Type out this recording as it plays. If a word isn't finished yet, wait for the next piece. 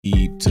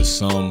To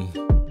some,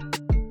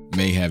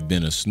 may have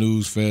been a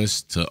snooze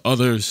fest. To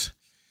others,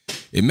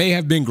 it may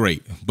have been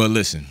great. But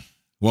listen,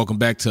 welcome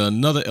back to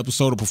another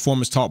episode of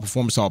Performance Talk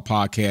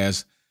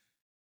Podcast.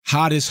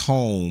 Hottest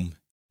home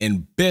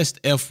and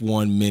best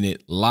F1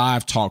 minute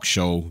live talk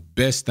show.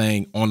 Best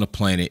thing on the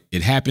planet.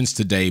 It happens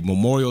today,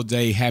 Memorial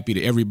Day. Happy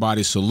to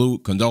everybody.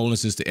 Salute.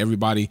 Condolences to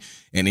everybody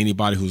and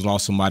anybody who's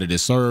lost somebody that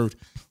served.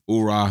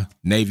 Hoorah,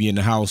 Navy in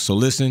the house. So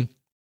listen.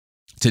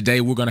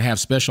 Today, we're going to have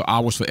special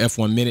hours for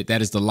F1 Minute.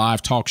 That is the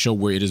live talk show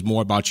where it is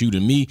more about you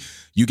than me.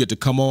 You get to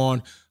come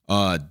on,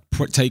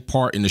 take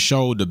part in the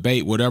show,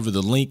 debate, whatever.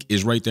 The link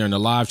is right there in the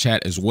live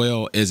chat as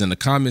well as in the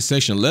comment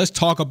section. Let's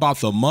talk about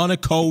the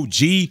Monaco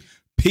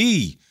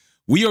GP.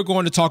 We are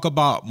going to talk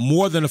about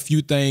more than a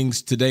few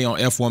things today on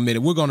F1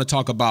 Minute. We're going to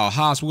talk about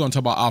Haas. We're going to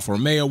talk about Alfa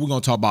Romeo. We're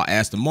going to talk about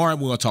Aston Martin.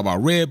 We're going to talk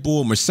about Red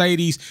Bull,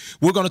 Mercedes.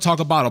 We're going to talk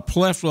about a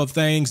plethora of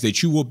things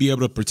that you will be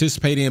able to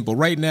participate in. But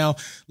right now,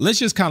 let's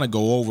just kind of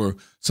go over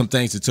some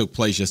things that took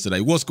place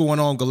yesterday. What's going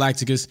on,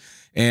 Galacticus?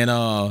 And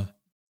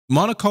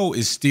Monaco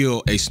is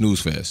still a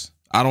snooze fest.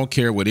 I don't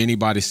care what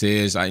anybody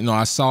says.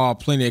 I saw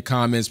plenty of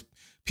comments.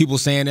 People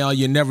saying,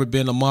 you've never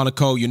been to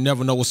Monaco. You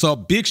never know what's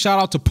up. Big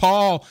shout out to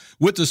Paul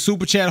with the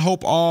super chat.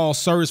 Hope all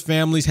service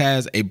families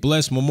has a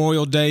blessed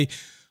Memorial Day.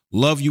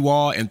 Love you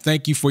all and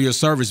thank you for your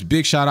service.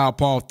 Big shout out,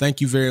 Paul.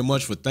 Thank you very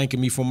much for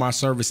thanking me for my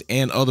service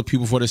and other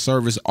people for their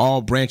service.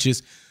 All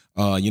branches,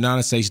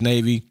 United States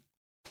Navy,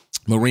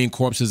 Marine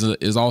Corps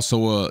is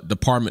also a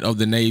department of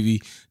the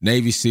Navy,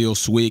 Navy SEAL,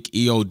 SWIC,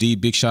 EOD.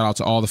 Big shout out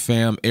to all the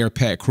fam, Air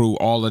Pac crew,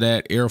 all of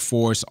that, Air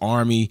Force,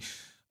 Army,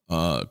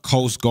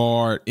 Coast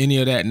Guard, any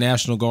of that,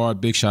 National Guard.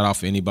 Big shout out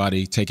for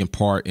anybody taking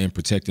part in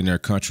protecting their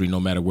country, no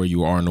matter where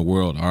you are in the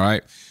world. All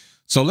right.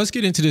 So let's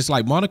get into this.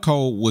 Like,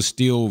 Monaco was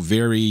still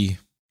very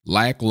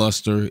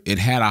lackluster. It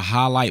had a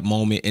highlight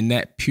moment, and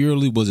that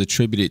purely was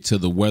attributed to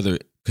the weather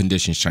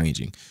conditions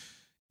changing.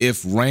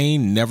 If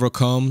rain never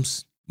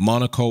comes,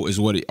 Monaco is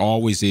what it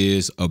always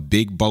is, a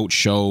big boat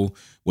show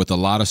with a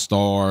lot of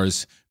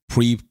stars,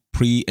 pre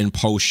and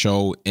post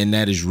show, and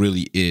that is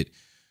really it.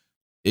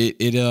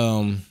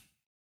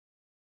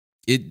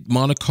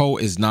 Monaco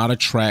is not a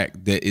track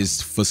that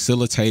is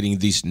facilitating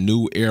this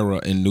new era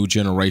and new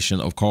generation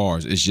of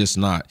cars. It's just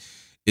not.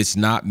 It's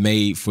not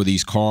made for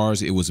these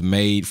cars. It was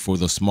made for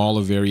the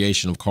smaller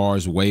variation of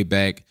cars way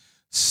back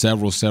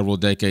several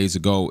decades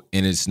ago,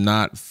 and it's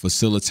not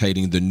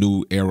facilitating the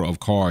new era of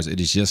cars. It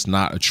is just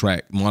not a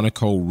track.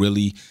 Monaco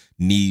really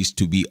needs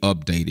to be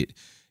updated.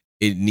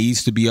 It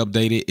needs to be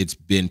updated. It's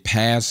been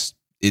past.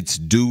 It's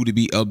due to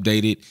be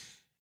updated.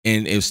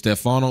 And if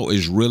Stefano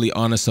is really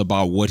honest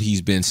about what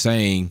he's been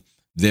saying,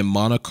 then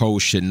Monaco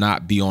should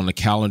not be on the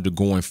calendar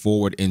going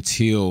forward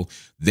until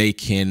they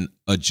can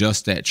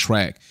adjust that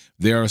track.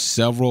 There are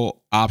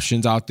several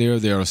options out there.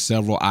 There are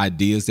several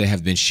ideas that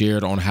have been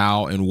shared on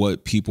how and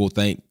what people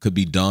think could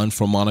be done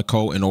for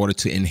Monaco in order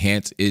to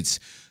enhance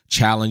its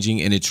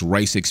challenging and its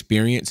race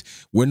experience.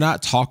 We're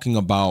not talking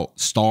about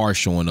stars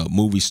showing up,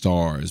 movie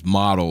stars,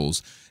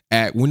 models.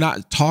 We're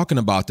not talking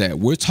about that.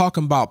 We're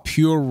talking about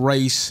pure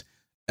race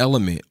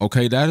element.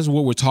 Okay, that is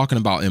what we're talking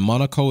about. And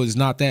Monaco is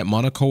not that.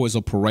 Monaco is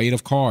a parade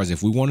of cars.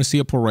 If we want to see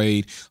a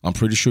parade, I'm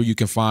pretty sure you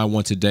can find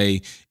one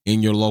today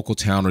in your local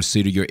town or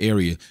city, your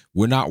area.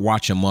 We're not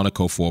watching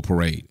Monaco for a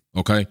parade.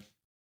 Okay,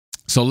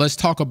 so let's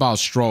talk about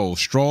Stroll,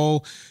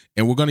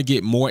 and we're going to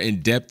get more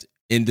in depth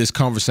in this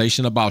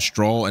conversation about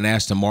Stroll and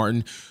Aston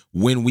Martin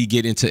when we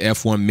get into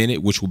F1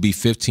 Minute, which will be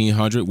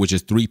 1500, which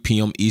is 3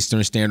 p.m.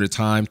 Eastern Standard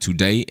Time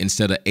today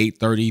instead of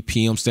 8:30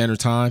 p.m.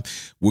 Standard Time.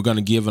 We're going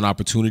to give an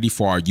opportunity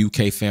for our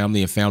UK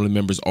family and family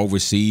members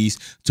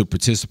overseas to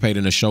participate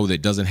in a show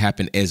that doesn't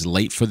happen as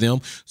late for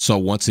them. So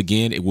once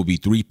again, it will be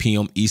 3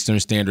 p.m.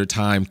 Eastern Standard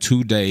Time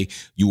today.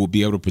 You will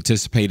be able to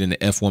participate in the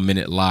F1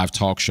 Minute live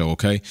talk show,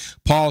 okay?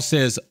 Paul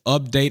says,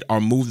 update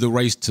or move the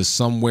race to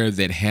somewhere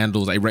that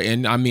handles a race.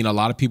 And I mean, a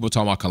lot of people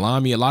talking about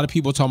Kalami, a lot of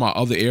people talking about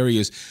other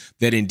areas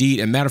that indeed,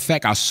 and matter of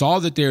fact, I saw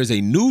that there's a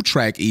new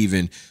track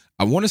even,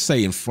 I want to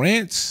say in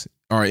France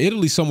or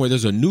Italy somewhere,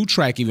 there's a new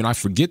track even, I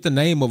forget the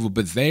name of it,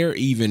 but they're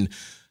even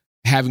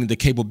having the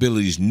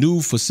capabilities,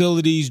 new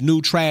facilities,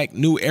 new track,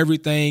 new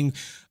everything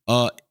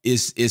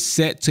is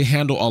set to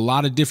handle a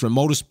lot of different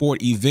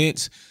motorsport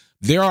events.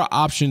 There are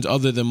options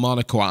other than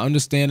Monaco. I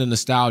understand the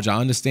nostalgia.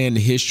 I understand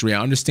the history.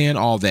 I understand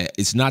all that.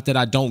 It's not that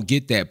I don't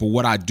get that, but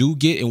what I do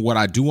get and what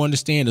I do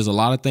understand is a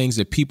lot of things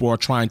that people are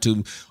trying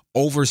to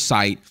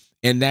oversight,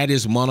 and that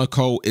is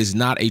Monaco is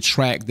not a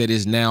track that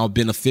is now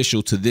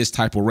beneficial to this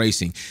type of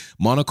racing.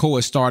 Monaco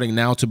is starting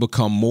now to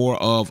become more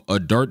of a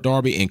dirt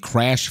derby and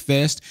crash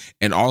fest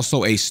and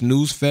also a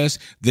snooze fest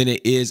than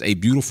it is a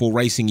beautiful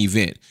racing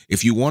event.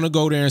 If you want to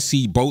go there and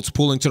see boats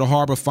pulling to the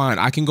harbor, fine.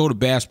 I can go to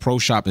Bass Pro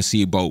Shop and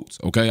see boats,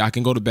 okay? I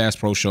can go to Bass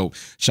Pro Shop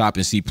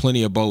and see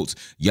plenty of boats,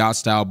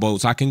 yacht-style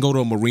boats. I can go to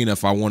a marina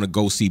if I want to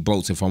go see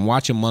boats. If I'm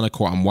watching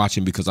Monaco, I'm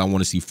watching because I want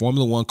to see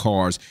Formula One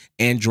cars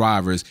and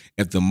drivers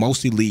at the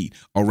most elite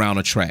around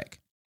a track.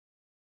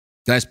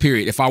 That's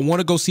period. If I want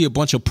to go see a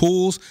bunch of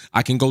pools,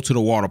 I can go to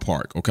the water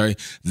park, okay?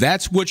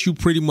 That's what you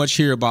pretty much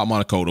hear about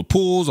Monaco. The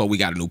pools, we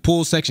got a new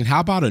pool section. How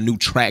about a new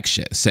track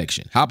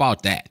section? How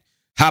about that?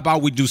 How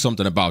about we do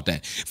something about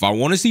that? If I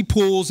want to see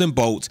pools and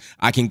boats,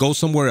 I can go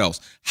somewhere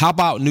else. How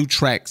about new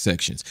track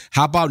sections?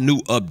 How about new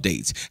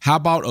updates? How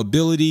about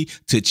ability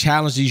to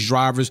challenge these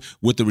drivers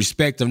with the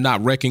respect of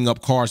not wrecking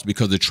up cars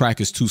because the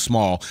track is too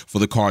small for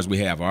the cars we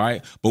have, all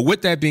right? But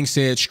with that being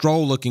said,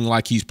 Stroll looking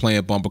like he's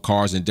playing bumper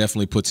cars and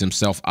definitely puts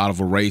himself out of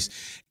a race,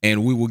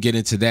 and we will get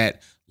into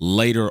that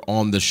later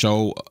on the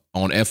show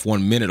on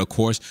F1 Minute, of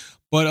course.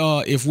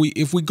 But if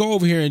we go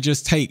over here and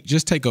just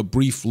take a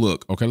brief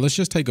look, okay, let's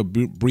just take a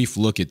brief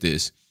look at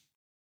this.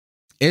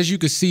 As you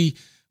can see,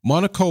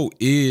 Monaco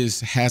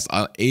has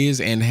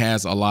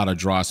a lot of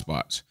dry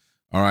spots.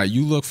 All right,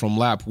 you look from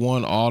lap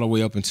 1 all the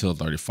way up until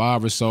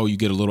 35 or so. You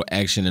get a little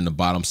action in the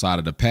bottom side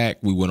of the pack.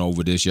 We went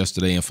over this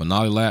yesterday in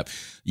finale lap.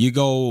 You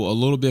go a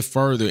little bit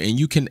further, and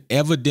you can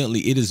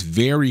it is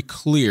very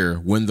clear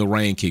when the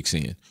rain kicks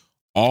in.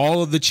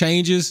 All of the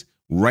changes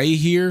right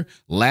here,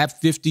 lap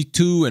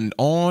 52 and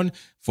on,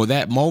 for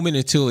that moment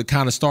until it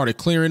kind of started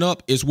clearing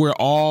up is where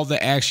all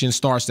the action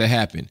starts to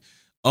happen.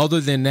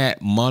 Other than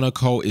that,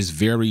 Monaco is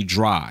very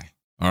dry.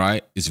 All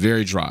right, it's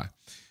very dry.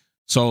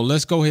 So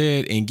let's go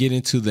ahead and get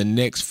into the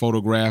next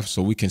photograph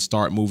so we can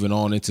start moving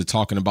on into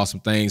talking about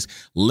some things.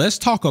 Let's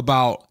talk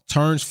about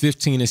turns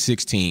 15 and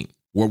 16,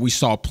 where we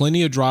saw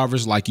plenty of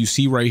drivers like you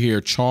see right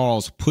here,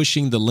 Charles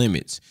pushing the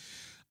limits.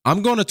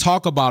 I'm going to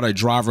talk about a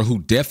driver who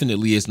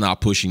definitely is not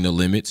pushing the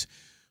limits,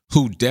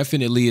 who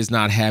definitely is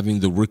not having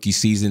the rookie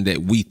season that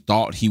we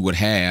thought he would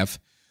have.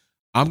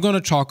 I'm going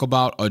to talk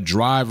about a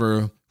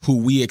driver who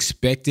we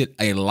expected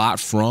a lot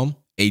from,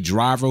 a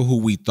driver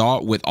who we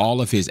thought with all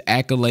of his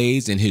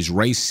accolades and his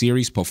race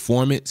series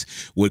performance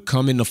would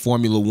come into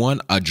Formula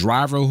One, a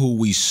driver who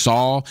we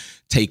saw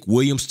take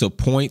Williams to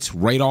points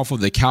right off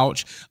of the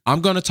couch. I'm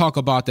going to talk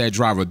about that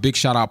driver. Big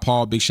shout out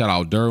Paul, big shout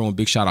out Durham,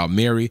 big shout out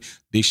Mary,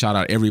 big shout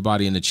out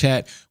everybody in the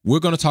chat. We're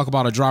going to talk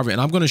about a driver,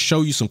 and I'm going to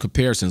show you some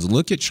comparisons.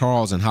 Look at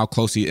Charles and how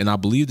close and I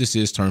believe this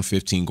is turn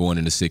 15 going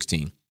into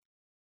 16.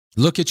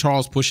 Look at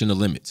Charles pushing the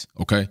limits,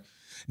 okay?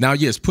 Now,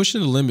 yes, pushing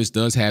the limits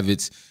does have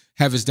its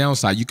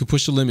downside. You can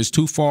push the limits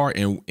too far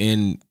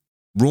and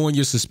ruin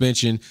your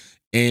suspension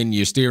and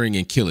your steering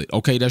and kill it.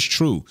 Okay, that's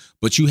true.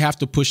 But you have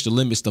to push the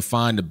limits to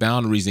find the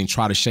boundaries and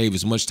try to shave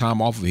as much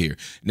time off of here.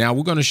 Now,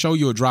 we're going to show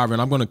you a driver,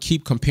 and I'm going to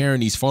keep comparing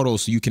these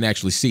photos so you can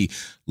actually see.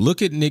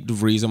 Look at Nick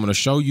DeVries. I'm going to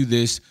show you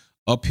this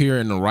up here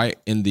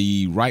in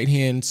the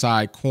right-hand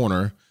side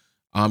corner.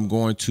 I'm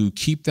going to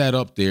keep that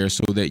up there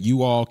so that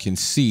you all can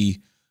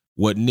see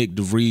what Nick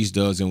DeVries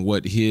does and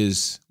what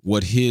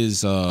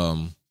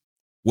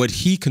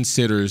he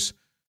considers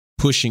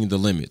pushing the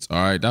limits. All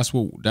right, that's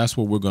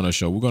what we're going to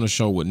show. We're going to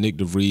show what Nick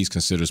DeVries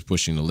considers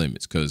pushing the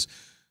limits, because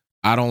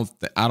I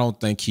don't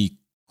think he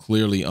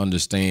clearly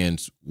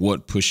understands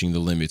what pushing the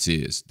limits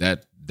is.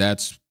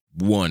 That's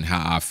one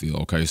how I feel.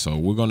 Okay, so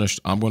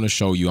I'm going to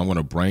show you. I'm going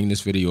to bring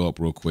this video up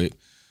real quick.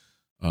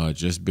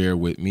 Just bear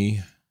with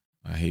me.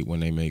 I hate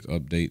when they make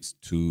updates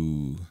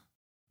to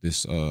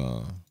this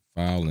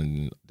file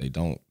and they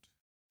don't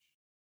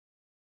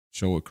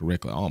show it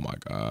correctly. Oh my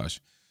gosh.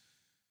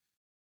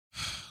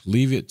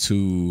 Leave it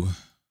to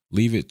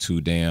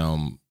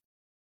damn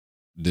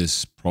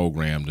this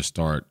program to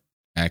start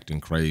acting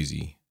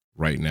crazy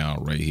right now,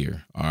 right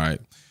here. All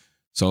right.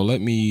 So let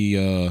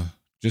me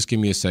just give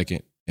me a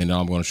second, and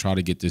I'm going to try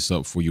to get this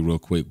up for you real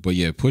quick. But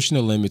yeah, pushing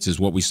the limits is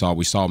what we saw.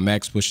 We saw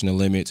Max pushing the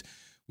limits.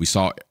 We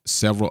saw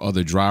several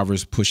other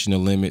drivers pushing the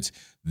limits.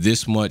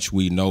 This much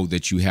we know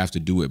that you have to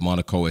do at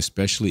Monaco,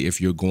 especially if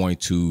you're going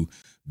to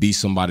be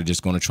somebody that's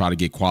going to try to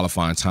get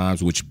qualifying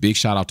times, which big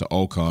shout out to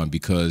Ocon,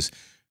 because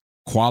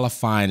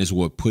qualifying is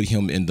what put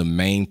him in the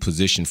main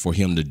position for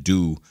him to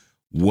do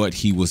what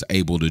he was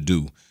able to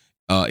do.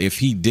 If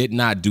he did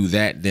not do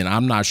that, then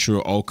I'm not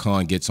sure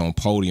Ocon gets on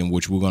podium,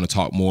 which we're going to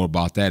talk more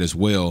about that as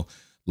well,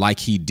 like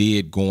he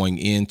did going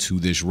into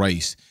this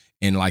race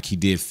and like he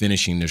did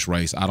finishing this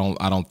race. I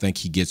don't think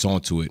he gets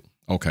onto it.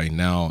 Okay,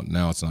 now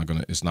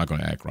it's not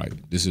gonna act right.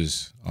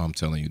 I'm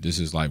telling you, this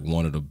is like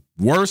one of the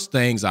worst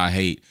things I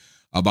hate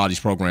about these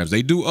programs.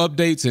 They do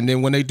updates, and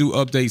then when they do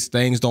updates,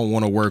 things don't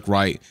want to work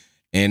right.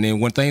 And then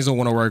when things don't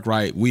want to work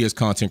right, we as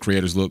content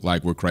creators look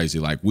like we're crazy,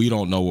 like we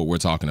don't know what we're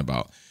talking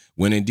about.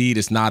 When indeed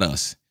it's not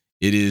us.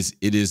 It is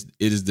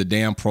the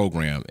damn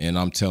program, and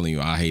I'm telling you,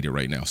 I hate it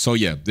right now. So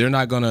yeah, they're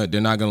not gonna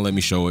let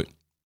me show it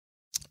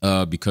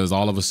because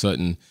all of a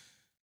sudden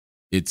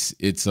it's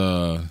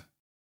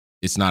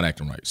not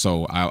acting right.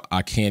 So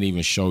I can't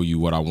even show you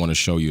what I want to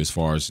show you as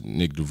far as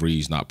Nick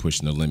DeVries not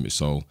pushing the limit.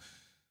 So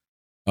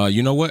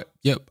you know what?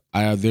 Yep,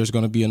 there's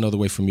going to be another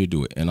way for me to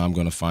do it, and I'm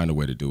going to find a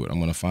way to do it. I'm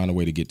going to find a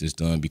way to get this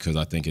done because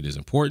I think it is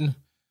important.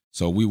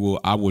 So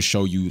I will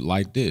show you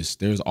like this.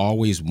 There's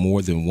always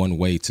more than one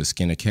way to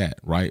skin a cat,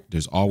 right?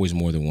 There's always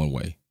more than one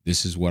way.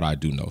 This is what I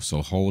do know.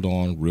 So hold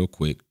on real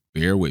quick.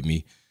 Bear with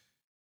me.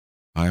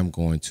 I am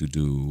going to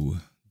do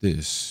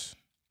this.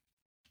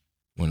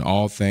 When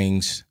all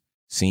things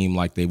seem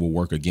like they will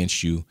work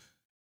against you,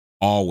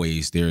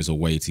 always there's a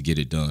way to get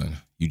it done.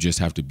 You just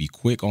have to be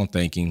quick on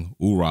thinking,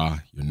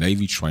 hoorah, your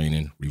Navy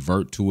training,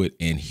 revert to it,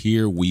 and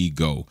here we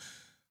go.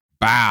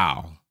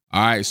 Bow.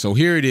 All right, so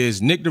here it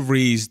is. Nick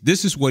DeVries,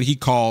 this is what he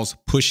calls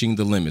pushing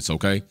the limits,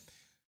 okay?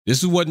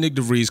 This is what Nick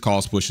DeVries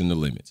calls pushing the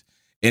limits.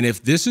 And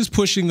if this is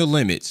pushing the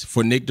limits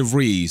for Nick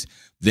DeVries,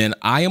 then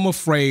I am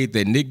afraid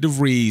that Nick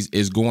DeVries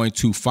is going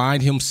to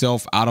find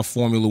himself out of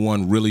Formula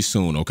One really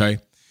soon, okay?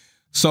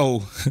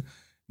 So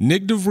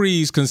Nick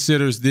DeVries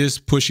considers this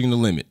pushing the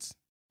limits.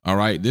 All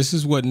right, this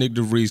is what Nick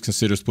DeVries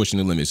considers pushing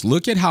the limits.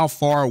 Look at how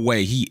far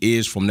away he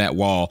is from that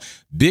wall.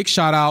 Big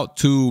shout out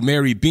to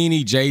Mary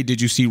Beanie. Jay, did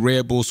you see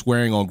Red Bull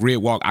swearing on grid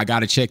walk? I got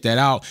to check that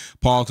out.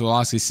 Paul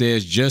Kolossi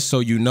says, just so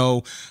you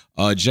know,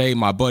 Jay,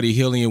 my buddy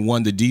Hillian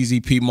won the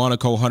DZP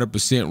Monaco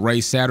 100%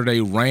 race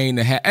Saturday. Rain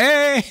to have.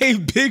 Hey,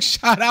 big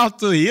shout out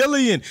to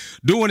Hillian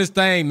doing his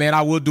thing, man.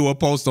 I will do a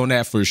post on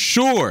that for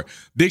sure.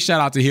 Big shout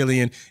out to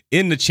Hillian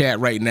in the chat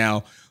right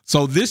now.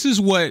 So this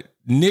is what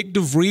Nick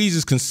DeVries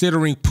is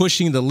considering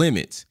pushing the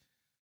limits.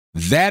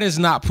 That is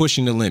not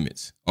pushing the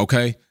limits,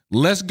 okay?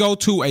 Let's go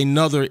to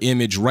another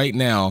image right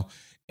now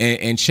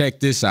and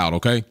check this out,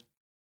 okay?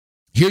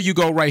 Here you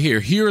go right here.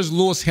 Here is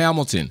Lewis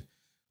Hamilton.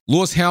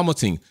 Lewis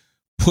Hamilton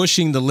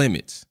pushing the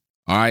limits,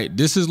 all right?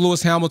 This is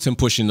Lewis Hamilton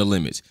pushing the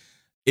limits.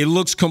 It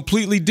looks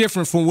completely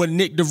different from what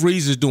Nick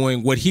DeVries is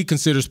doing, what he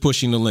considers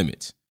pushing the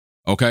limits,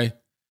 okay?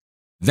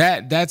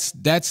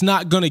 That's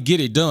not going to get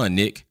it done,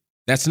 Nick.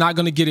 That's not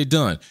going to get it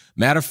done.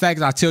 Matter of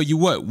fact, I tell you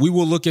what, we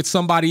will look at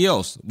somebody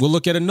else. We'll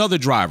look at another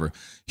driver.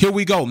 Here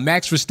we go.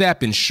 Max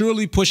Verstappen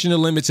surely pushing the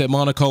limits at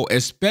Monaco,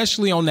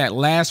 especially on that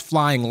last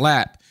flying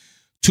lap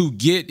to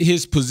get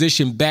his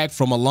position back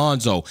from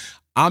Alonso.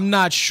 I'm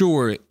not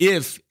sure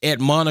if at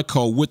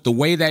Monaco, with the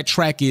way that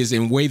track is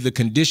and way the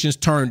conditions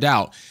turned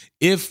out,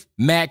 if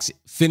Max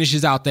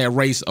finishes out that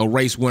race a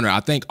race winner.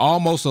 I think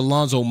almost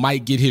Alonso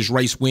might get his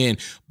race win,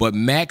 but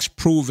Max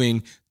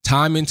proving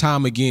time and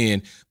time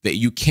again that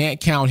you can't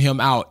count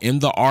him out in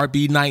the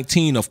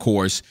RB19, of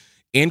course,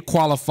 in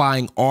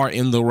qualifying or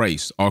in the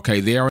race. Okay,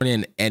 they are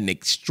in an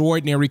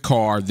extraordinary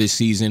car this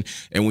season,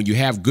 and when you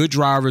have good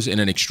drivers and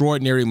an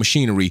extraordinary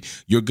machinery,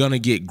 you're going to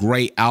get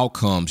great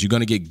outcomes. You're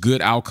going to get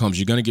good outcomes.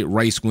 You're going to get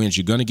race wins.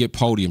 You're going to get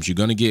podiums. You're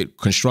going to get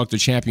constructor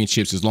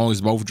championships as long as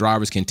both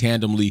drivers can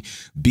tandemly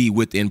be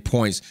within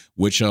points,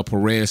 which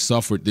Perez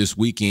suffered this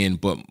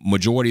weekend, but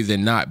majority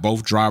than not,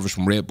 both drivers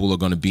from Red Bull are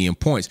going to be in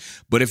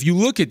points. But if you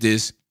look at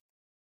this,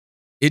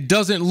 it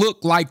doesn't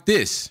look like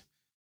this.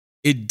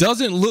 It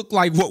doesn't look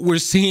like what we're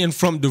seeing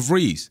from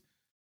DeVries.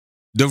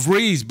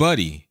 DeVries,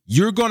 buddy,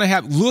 you're going to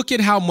have, look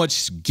at how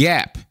much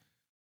gap.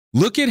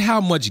 Look at how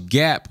much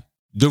gap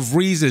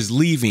DeVries is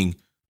leaving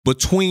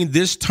between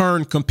this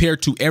turn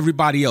compared to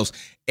everybody else.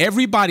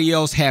 Everybody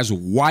else has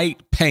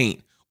white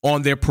paint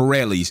on their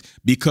Pirellis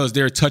because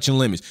they're touching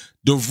limits.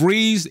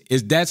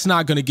 DeVries that's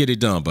not going to get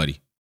it done,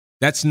 buddy.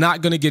 That's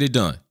not going to get it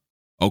done.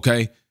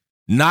 Okay?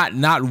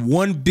 Not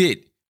one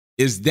bit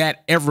is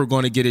that ever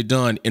going to get it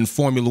done in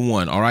Formula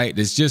One, all right?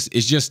 It's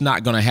just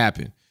not going to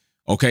happen.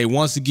 Okay,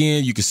 once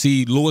again, you can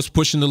see Lewis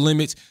pushing the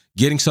limits,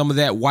 getting some of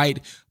that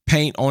white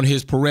paint on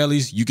his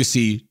Pirellis. You can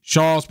see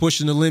Charles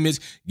pushing the limits,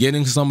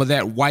 getting some of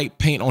that white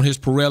paint on his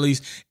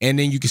Pirellis. And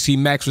then you can see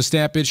Max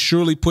Verstappen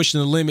surely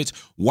pushing the limits,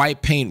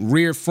 white paint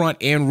rear, front,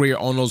 and rear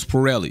on those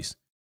Pirellis.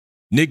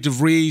 Nick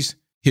DeVries,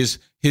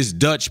 his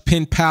Dutch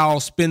pen pal,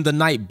 spend the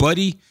night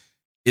buddy,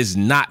 is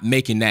not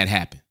making that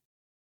happen.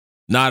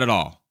 Not at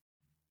all.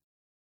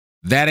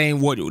 That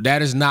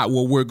is not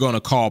what we're going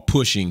to call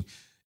pushing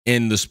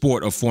in the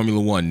sport of Formula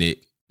One,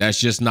 Nick. That's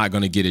just not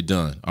going to get it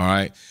done, all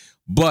right?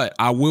 But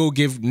I will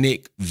give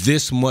Nick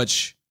this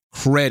much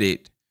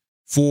credit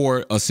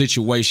for a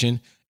situation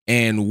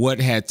and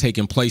what had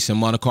taken place in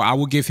Monaco. I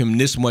will give him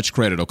this much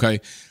credit, okay?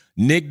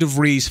 Nick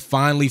DeVries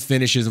finally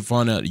finishes in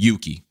front of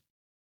Yuki.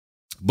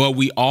 But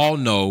we all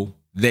know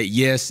that,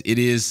 yes, it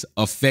is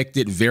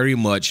affected very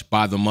much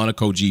by the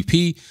Monaco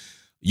GP.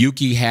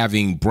 Yuki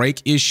having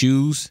brake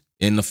issues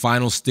in the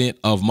final stint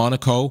of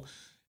Monaco,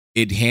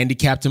 it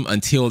handicapped him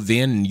until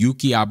then.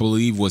 Yuki, I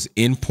believe, was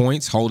in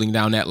points, holding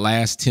down that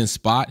last 10th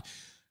spot.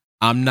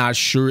 I'm not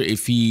sure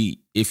if he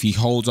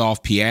holds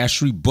off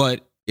Piastri,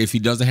 but if he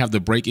doesn't have the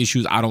brake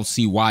issues, I don't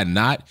see why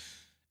not.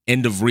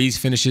 And DeVries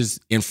finishes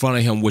in front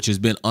of him, which has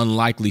been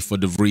unlikely for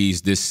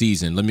DeVries this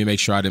season. Let me make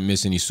sure I didn't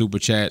miss any super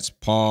chats.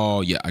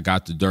 Paul, yeah, I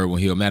got the Derwin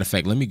Hill. Matter of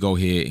fact, let me go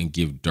ahead and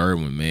give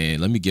Derwin,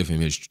 man. Let me give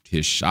him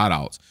his shout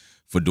outs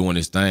for doing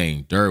this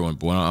thing. Derwin,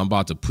 boy, I'm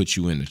about to put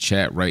you in the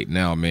chat right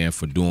now, man,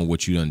 for doing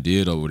what you done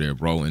did over there,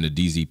 bro, in the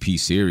DZP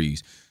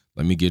series.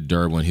 Let me give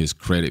Derwin his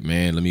credit,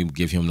 man. Let me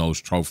give him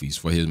those trophies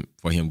for him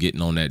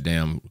getting on that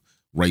damn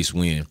race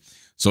win.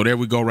 So there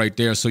we go right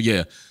there. So,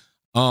 yeah,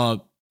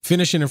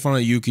 finishing in front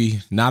of Yuki,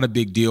 not a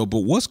big deal. But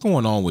what's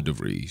going on with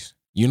DeVries?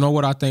 You know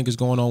what I think is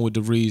going on with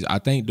DeVries? I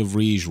think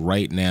DeVries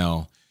right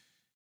now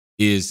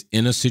is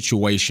in a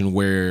situation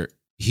where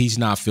he's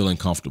not feeling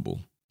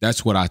comfortable.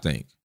 That's what I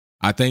think.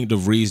 I think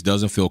DeVries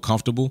doesn't feel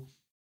comfortable.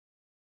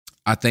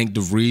 I think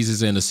DeVries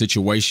is in a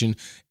situation,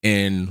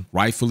 and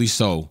rightfully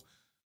so,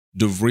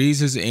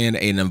 DeVries is in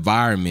an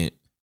environment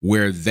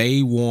where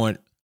they want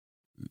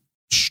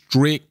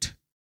strict,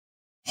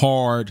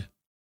 hard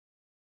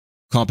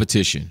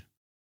competition.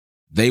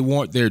 They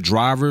want their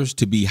drivers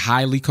to be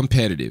highly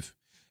competitive.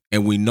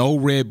 And we know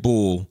Red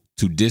Bull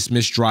to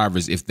dismiss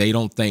drivers if they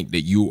don't think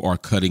that you are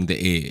cutting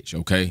the edge,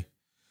 okay?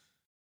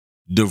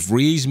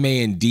 DeVries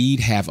may indeed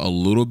have a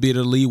little bit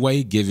of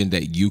leeway given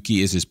that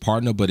Yuki is his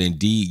partner, but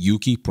indeed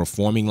Yuki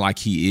performing like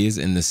he is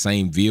in the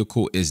same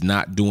vehicle is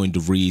not doing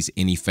DeVries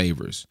any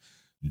favors.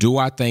 Do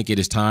I think it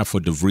is time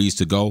for DeVries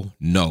to go?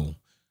 No.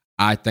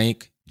 I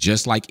think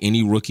just like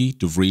any rookie,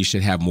 DeVries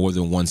should have more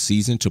than one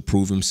season to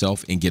prove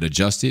himself and get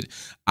adjusted.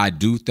 I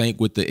do think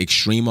with the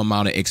extreme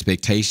amount of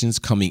expectations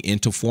coming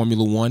into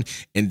Formula One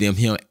and then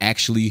him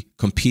actually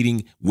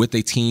competing with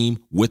a team,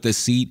 with a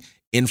seat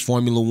in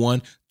Formula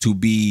One, to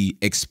be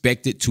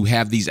expected to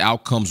have these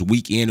outcomes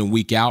week in and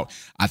week out,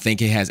 I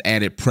think it has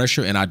added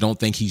pressure, and I don't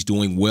think he's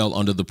doing well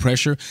under the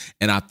pressure.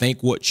 And I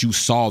think what you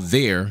saw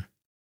there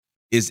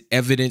is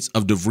evidence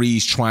of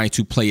DeVries trying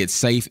to play it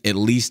safe, at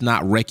least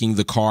not wrecking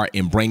the car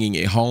and bringing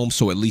it home,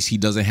 so at least he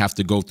doesn't have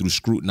to go through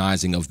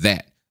scrutinizing of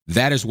that.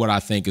 That is what I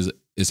think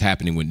is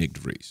happening with Nick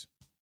DeVries.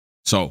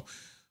 So,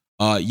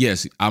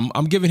 yes,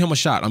 I'm giving him a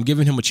shot. I'm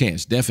giving him a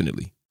chance,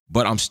 definitely.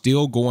 But I'm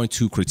still going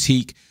to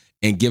critique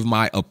and give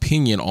my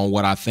opinion on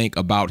what I think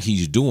about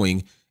he's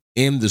doing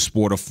in the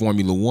sport of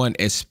Formula One,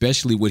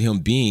 especially with him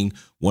being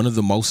one of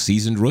the most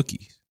seasoned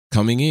rookies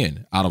coming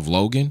in out of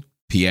Logan,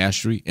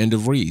 Piastri, and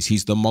DeVries.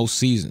 He's the most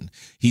seasoned.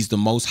 He's the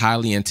most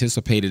highly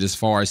anticipated as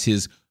far as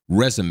his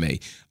resume.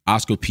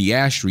 Oscar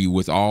Piastri,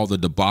 with all the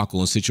debacle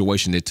and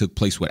situation that took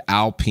place with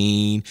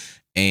Alpine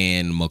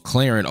and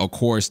McLaren, of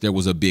course, there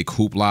was a big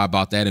hoopla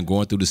about that, and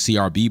going through the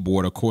CRB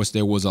board, of course,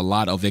 there was a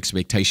lot of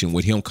expectation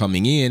with him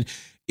coming in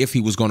if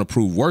he was going to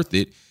prove worth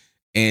it,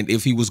 and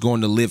if he was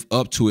going to live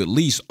up to at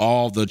least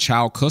all the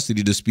child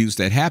custody disputes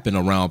that happened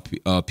around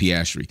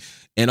Piastri.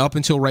 And up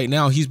until right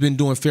now, he's been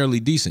doing fairly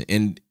decent.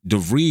 And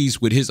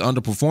DeVries, with his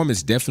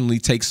underperformance, definitely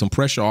takes some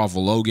pressure off of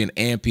Logan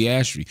and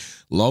Piastri.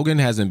 Logan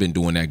hasn't been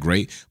doing that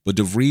great, but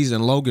DeVries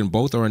and Logan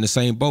both are in the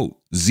same boat,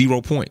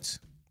 0 points.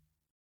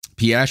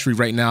 Piastri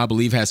right now, I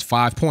believe, has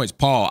 5 points.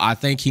 Paul, I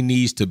think he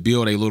needs to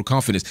build a little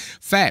confidence.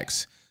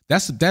 Facts.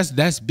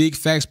 That's big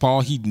facts,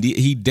 Paul.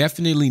 He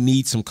definitely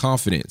needs some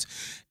confidence.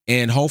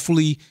 And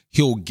hopefully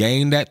he'll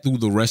gain that through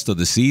the rest of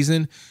the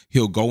season.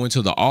 He'll go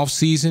into the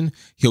offseason.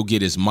 He'll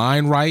get his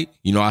mind right.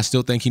 You know, I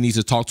still think he needs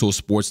to talk to a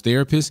sports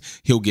therapist.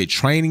 He'll get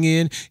training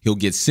in. He'll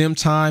get sim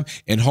time.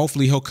 And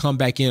hopefully he'll come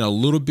back in a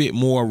little bit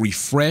more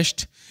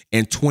refreshed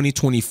in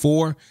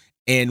 2024.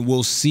 And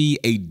we'll see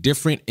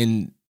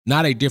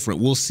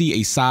we'll see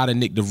a side of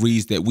Nick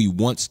DeVries that we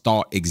once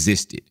thought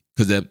existed.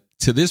 Because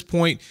to this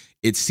point,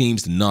 it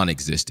seems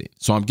non-existent.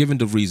 So I'm giving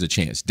DeVries a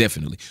chance,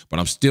 definitely. But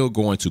I'm still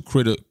going to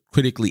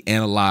critically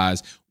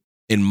analyze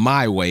in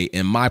my way,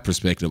 in my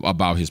perspective,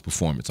 about his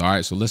performance. All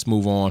right, so let's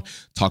move on,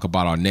 talk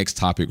about our next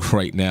topic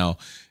right now.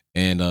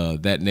 And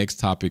that next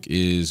topic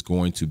is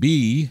going to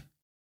be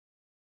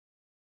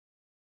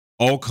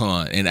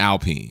Ocon and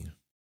Alpine.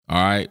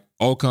 All right,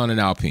 Ocon and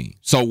Alpine.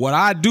 So what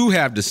I do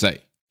have to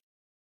say,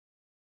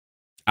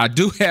 I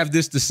do have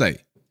this to say.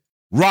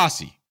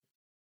 Rossi,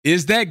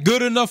 is that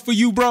good enough for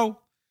you, bro?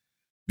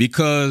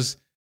 Because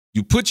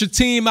you put your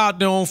team out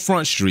there on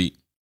Front Street,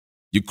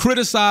 you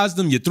criticized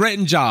them, you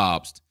threatened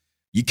jobs,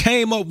 you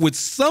came up with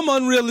some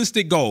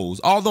unrealistic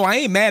goals, although I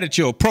ain't mad at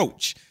your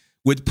approach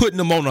with putting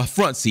them on the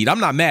front seat. I'm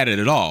not mad at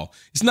it at all.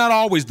 It's not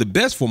always the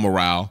best for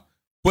morale,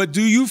 but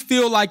do you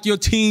feel like your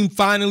team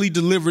finally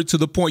delivered to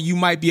the point you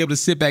might be able to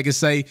sit back and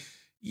say,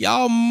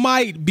 y'all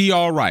might be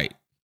all right?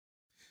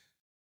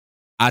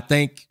 I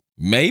think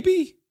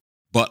maybe,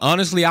 but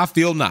honestly, I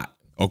feel not.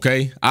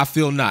 Okay, I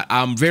feel not.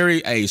 I'm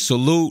very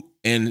salute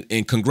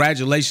and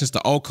congratulations to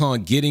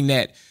Ocon getting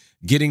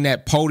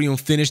that podium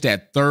finish,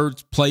 that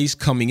third place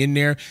coming in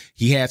there.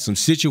 He had some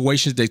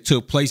situations that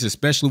took place,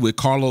 especially with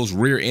Carlos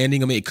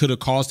rear-ending him. It could have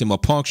caused him a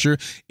puncture.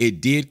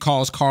 It did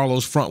cause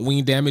Carlos front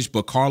wing damage,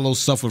 but Carlos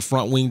suffered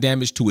front wing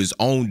damage to his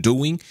own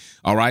doing.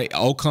 All right,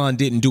 Ocon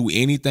didn't do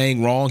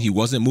anything wrong. He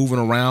wasn't moving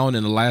around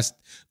in the last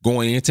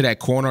going into that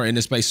corner in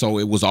the space, so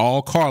it was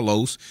all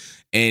Carlos.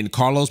 And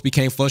Carlos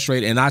became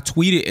frustrated, and I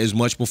tweeted as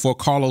much before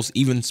Carlos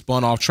even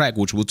spun off track,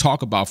 which we'll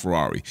talk about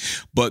Ferrari.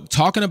 But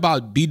talking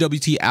about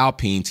BWT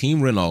Alpine,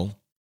 Team Renault,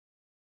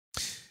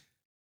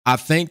 I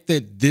think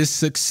that this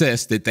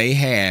success that they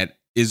had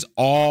is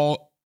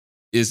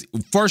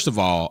first of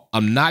all,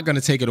 I'm not going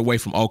to take it away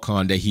from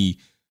Ocon that he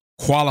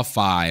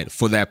qualified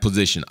for that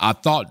position. I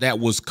thought that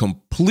was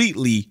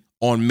completely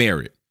on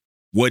merit.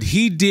 What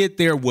he did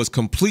there was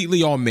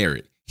completely on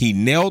merit. He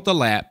nailed the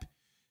lap.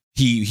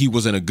 He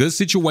was in a good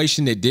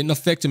situation that didn't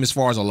affect him as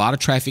far as a lot of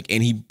traffic,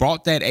 and he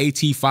brought that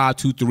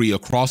AT523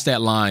 across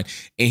that line,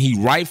 and he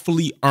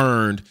rightfully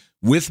earned,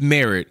 with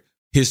merit,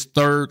 his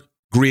third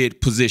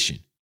grid position.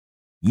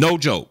 No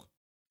joke.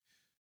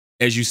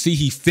 As you see,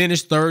 he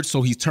finished third,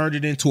 so he turned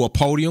it into a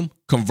podium.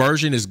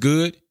 Conversion is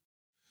good.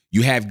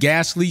 You have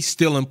Gasly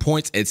still in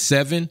points at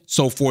 7.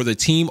 So for the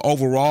team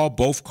overall,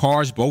 both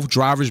cars, both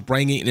drivers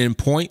bringing in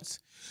points.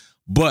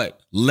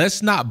 But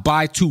let's not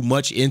buy too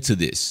much into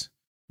this.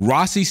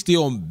 Rossi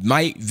still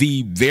might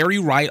be very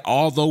right,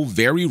 although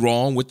very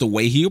wrong with the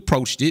way he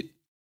approached it.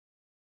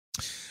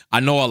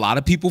 I know a lot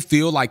of people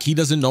feel like he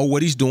doesn't know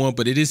what he's doing,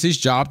 but it is his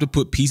job to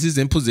put pieces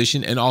in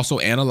position and also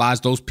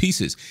analyze those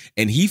pieces.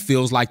 And he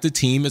feels like the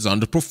team is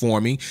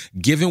underperforming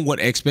given what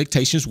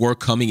expectations were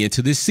coming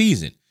into this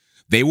season.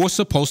 They were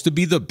supposed to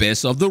be the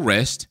best of the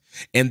rest,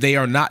 and they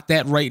are not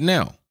that right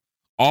now.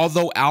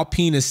 Although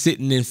Alpine is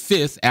sitting in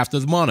 5th after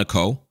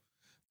Monaco,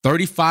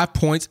 35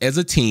 points as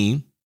a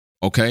team,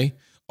 okay?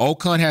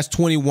 Ocon has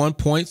 21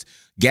 points.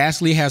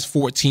 Gasly has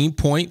 14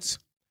 points.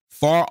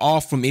 Far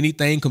off from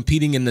anything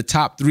competing in the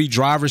top 3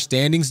 driver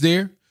standings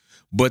there.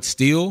 But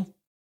still,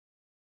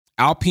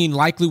 Alpine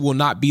likely will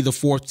not be the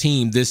 4th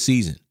team this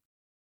season.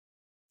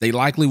 They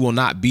likely will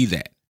not be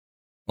that,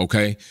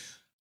 okay?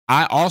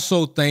 I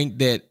also think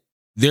that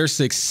their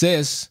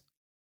success,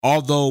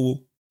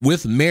 although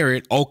with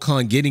merit,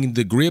 Ocon getting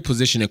the grid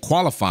position and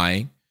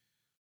qualifying,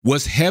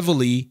 was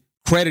heavily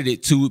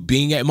credited to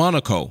being at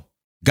Monaco.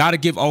 Got to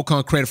give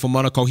Ocon credit for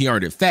Monaco. He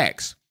earned it.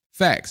 Facts.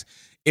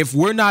 If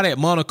we're not at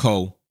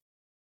Monaco,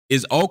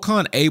 is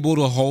Ocon able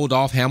to hold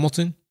off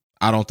Hamilton?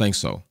 I don't think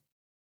so.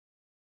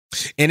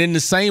 And in the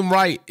same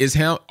right,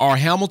 are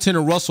Hamilton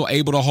and Russell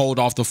able to hold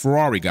off the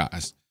Ferrari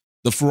guys?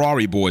 The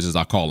Ferrari boys, as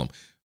I call them.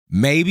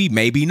 Maybe,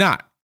 maybe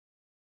not.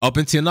 Up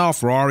until now,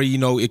 Ferrari,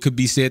 it could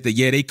be said that,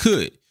 yeah, they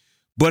could.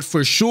 But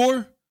for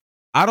sure,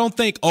 I don't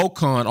think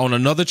Ocon on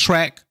another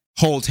track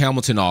holds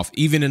Hamilton off,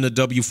 even in the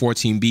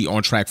W14B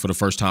on track for the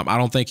first time. I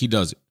don't think he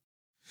does it.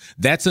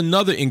 That's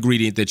another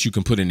ingredient that you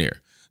can put in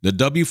there. The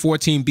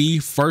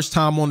W14B, first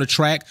time on a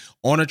track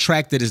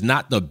that is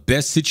not the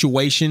best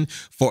situation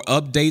for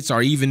updates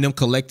or even them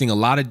collecting a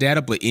lot of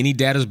data, but any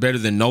data is better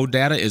than no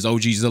data, as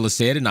OG Zilla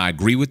said, and I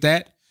agree with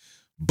that.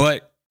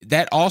 But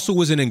that also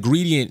was an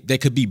ingredient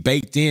that could be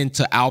baked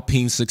into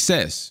Alpine's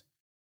success.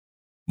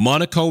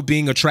 Monaco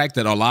being a track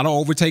that a lot of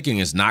overtaking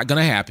is not going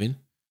to happen.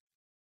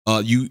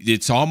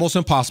 It's almost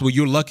impossible.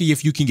 You're lucky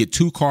if you can get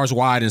 2 cars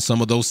wide in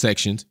some of those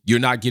sections. You're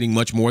not getting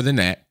much more than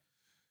that.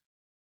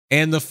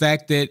 And the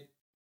fact that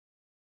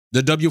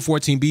the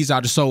W14B's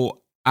out.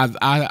 So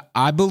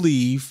I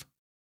believe,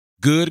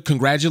 good,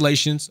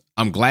 congratulations.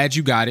 I'm glad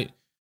you got it.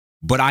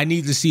 But I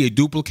need to see a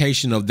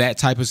duplication of that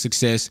type of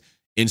success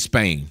in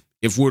Spain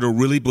if we're to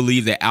really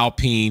believe that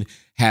Alpine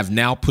have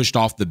now pushed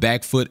off the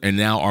back foot and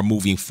now are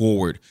moving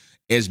forward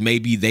as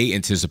maybe they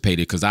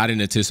anticipated, because I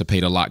didn't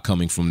anticipate a lot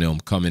coming from them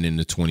coming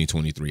into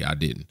 2023. I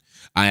didn't.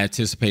 I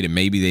anticipated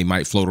maybe they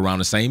might float around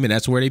the same, and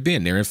that's where they've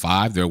been. They're in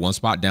 5. They're 1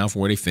 spot down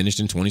from where they finished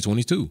in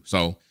 2022.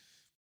 So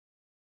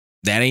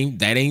that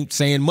ain't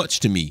saying much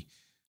to me.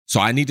 So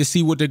I need to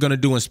see what they're going to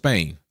do in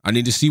Spain. I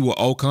need to see what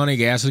Ocon and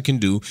Gasly can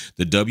do.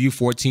 The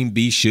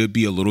W14B should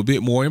be a little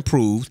bit more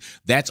improved.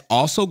 That's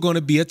also going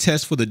to be a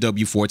test for the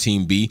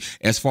W14B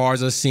as far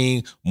as us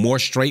seeing more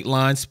straight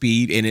line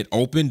speed, and it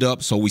opened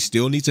up. So we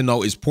still need to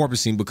know is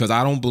porpoising, because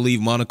I don't believe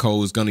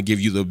Monaco is going to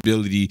give you the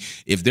ability.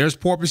 If there's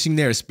porpoising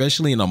there,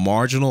 especially in a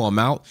marginal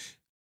amount,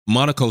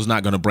 Monaco's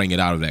not going to bring it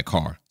out of that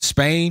car.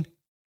 Spain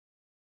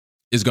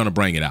is going to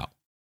bring it out.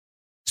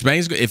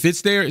 If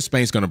it's there,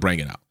 Spain's going to bring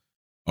it out.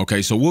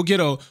 Okay, so we'll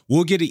get an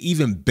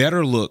even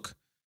better look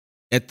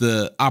at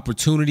the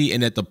opportunity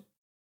and at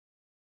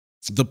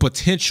the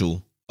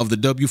potential of the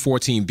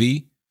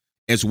W14B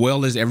as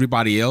well as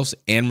everybody else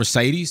and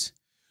Mercedes.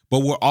 But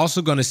we're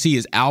also going to see,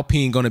 is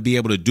Alpine going to be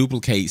able to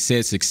duplicate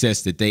said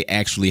success that they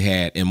actually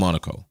had in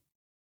Monaco?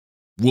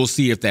 We'll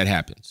see if that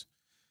happens.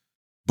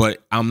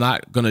 But I'm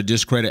not going to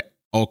discredit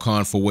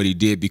Ocon for what he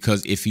did,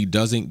 because if he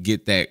doesn't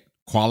get that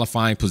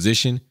qualifying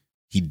position,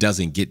 he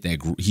doesn't get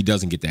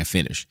that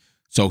finish.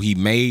 So he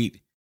made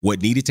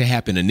what needed to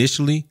happen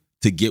initially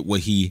to get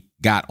what he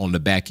got on the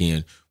back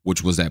end,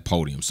 which was that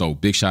podium. So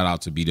big shout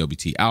out to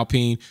BWT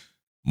Alpine.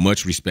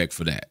 Much respect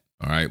for that.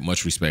 All right.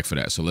 Much respect for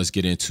that. So let's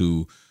get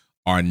into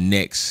our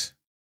next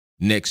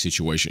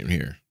situation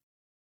here.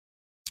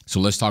 So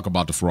let's talk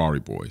about the Ferrari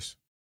boys.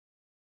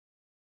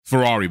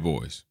 Ferrari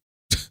boys.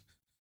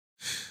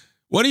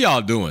 What are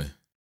y'all doing?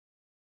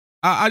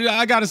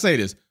 I got to say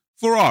this.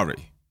 Ferrari,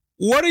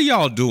 what are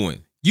y'all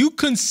doing? You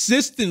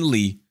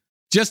consistently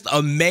just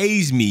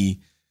amaze me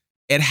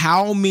at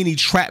how many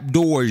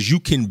trapdoors you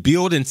can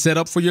build and set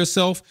up for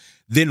yourself,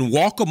 then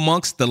walk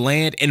amongst the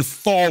land and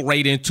fall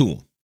right into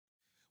them.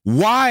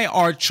 Why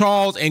are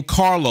Charles and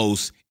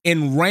Carlos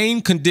in rain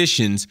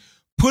conditions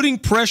putting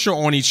pressure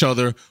on each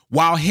other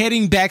while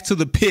heading back to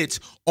the pits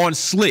on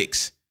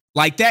slicks?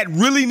 Like, that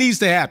really needs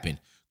to happen.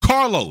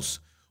 Carlos,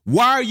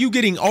 why are you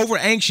getting over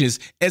anxious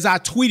as I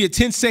tweeted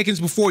 10 seconds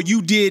before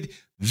you did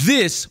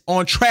this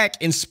on track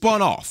and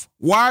spun off?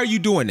 Why are you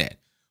doing that?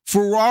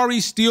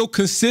 Ferrari still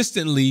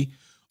consistently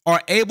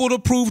are able to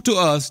prove to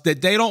us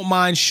that they don't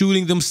mind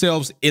shooting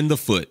themselves in the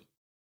foot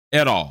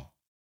at all.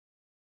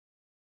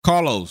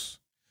 Carlos,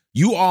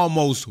 you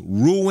almost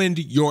ruined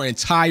your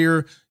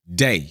entire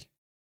day.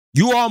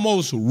 You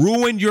almost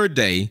ruined your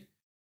day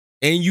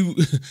And you,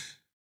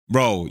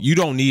 bro, you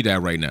don't need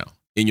that right now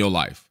in your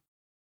life.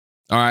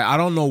 All right, I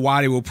don't know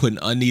why they were putting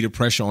unneeded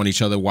pressure on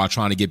each other while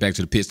trying to get back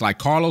to the pits. Like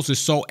Carlos is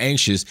so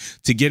anxious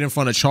to get in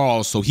front of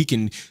Charles so he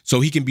can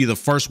be the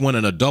first one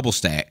in a double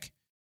stack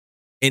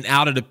and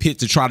out of the pit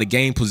to try to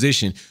gain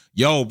position.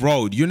 Yo,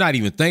 bro, you're not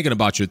even thinking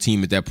about your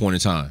team at that point in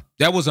time.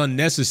 That was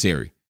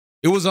unnecessary.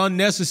 It was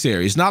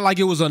unnecessary. It's not like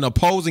it was an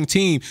opposing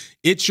team.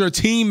 It's your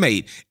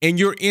teammate, and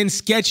you're in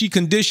sketchy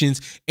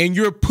conditions, and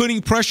you're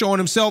putting pressure on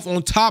himself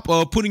on top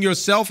of putting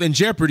yourself in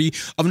jeopardy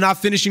of not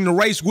finishing the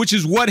race, which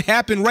is what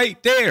happened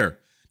right there.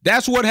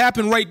 That's what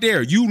happened right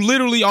there. You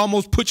literally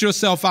almost put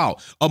yourself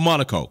out of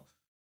Monaco.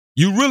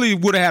 You really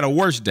would have had a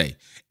worse day.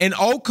 And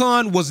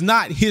Ocon was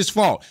not his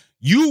fault.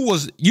 You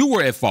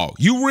were at fault.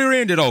 You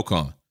rear-ended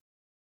Ocon.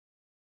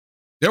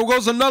 There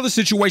goes another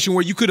situation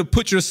where you could have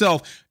put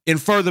yourself in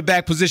further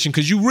back position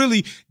because you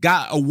really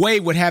got away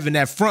with having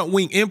that front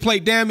wing end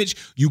plate damage.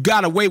 You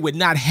got away with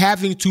not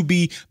having to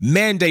be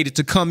mandated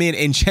to come in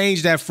and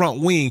change that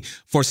front wing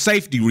for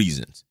safety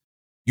reasons.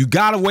 You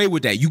got away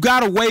with that. You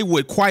got away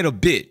with quite a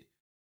bit.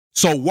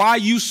 So why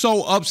you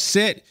so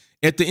upset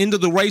at the end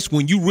of the race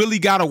when you really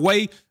got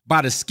away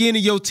by the skin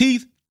of your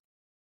teeth?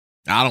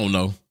 I don't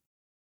know.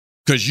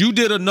 Because you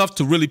did enough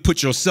to really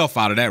put yourself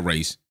out of that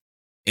race.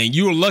 And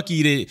you're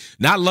lucky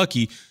not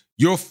lucky,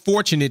 you're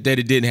fortunate that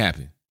it didn't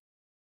happen.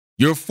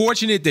 You're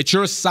fortunate that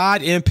your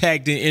side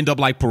impact didn't end up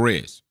like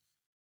Perez.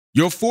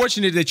 You're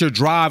fortunate that your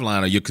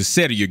driveline or your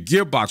cassette or your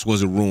gearbox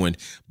wasn't ruined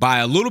by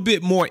a little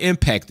bit more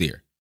impact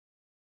there.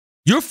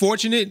 You're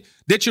fortunate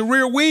that your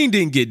rear wing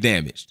didn't get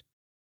damaged.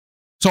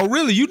 So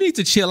really, you need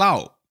to chill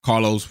out,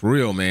 Carlos, for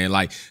real, man.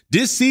 Like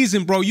this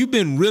season, bro, you've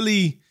been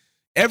really,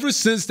 ever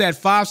since that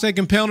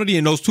 5-second penalty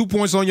and those 2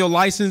 points on your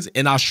license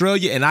in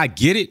Australia, and I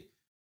get it.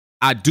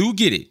 I do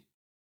get it.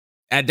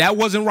 And that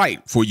wasn't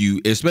right for you,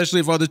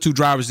 especially if other two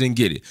drivers didn't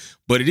get it.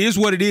 But it is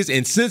what it is.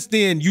 And since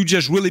then, you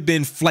just really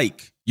been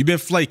flake. You've been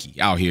flaky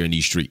out here in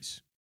these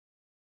streets.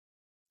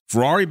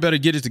 Ferrari better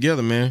get it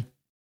together, man.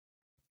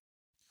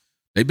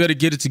 They better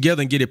get it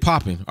together and get it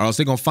popping, or else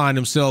they're going to find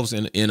themselves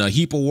in a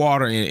heap of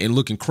water and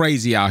looking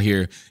crazy out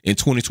here in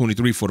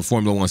 2023 for the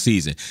Formula One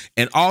season.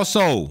 And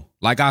also,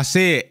 like I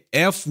said,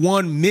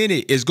 F1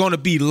 Minute is going to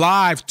be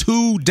live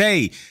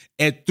today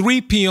at 3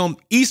 p.m.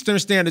 Eastern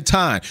Standard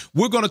Time.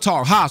 We're going to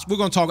talk Haas. We're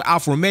going to talk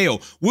Alfa Romeo.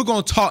 We're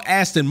going to talk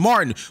Aston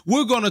Martin.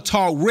 We're going to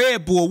talk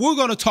Red Bull. We're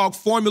going to talk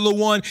Formula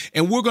One,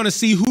 and we're going to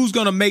see who's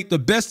going to make the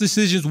best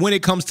decisions when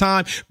it comes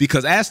time,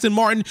 because Aston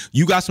Martin,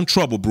 you got some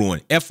trouble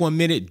brewing. F1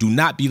 Minute, do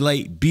not be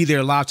late. Be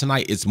there live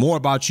tonight. It's more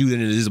about you than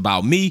it is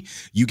about me.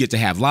 You get to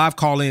have live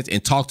call-ins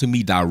and talk to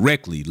me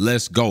directly.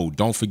 Let's go.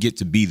 Don't forget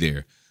to be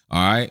there.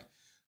 All right?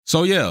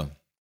 So, yeah,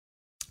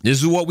 this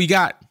is what we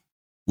got.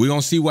 We're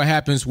going to see what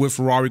happens with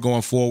Ferrari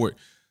going forward.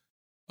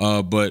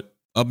 But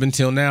up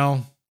until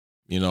now,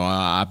 you know,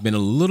 I've been a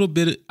little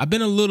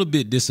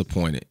bit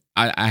disappointed.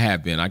 I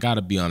have been. I got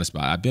to be honest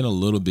about it. I've been a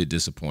little bit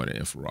disappointed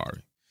in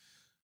Ferrari.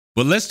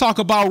 But let's talk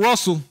about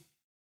Russell,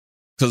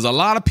 because a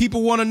lot of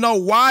people want to know,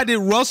 why did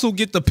Russell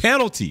get the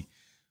penalty?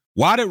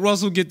 Why did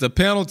Russell get the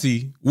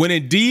penalty when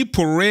indeed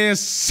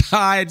Perez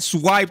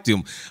side-swiped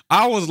him?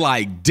 I was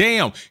like,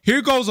 damn,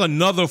 here goes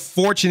another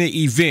fortunate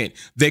event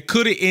that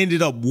could have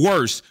ended up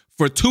worse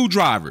for two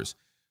drivers.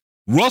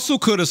 Russell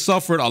could have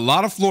suffered a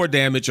lot of floor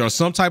damage or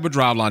some type of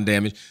driveline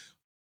damage.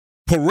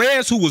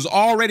 Perez, who was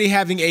already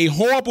having a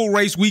horrible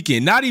race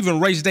weekend, not even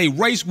race day,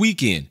 race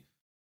weekend.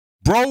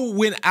 Bro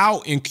went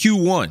out in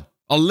Q1.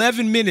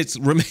 11 minutes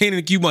remaining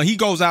in Q1. He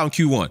goes out in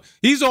Q1.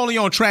 He's only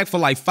on track for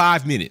like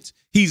 5 minutes.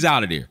 He's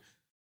out of there.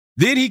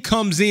 Then he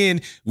comes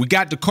in. We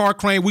got the car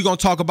crane. We're going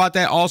to talk about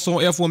that also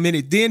on F1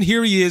 Minute. Then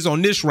here he is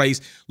on this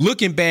race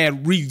looking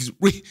bad.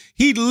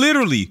 He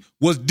literally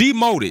was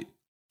demoted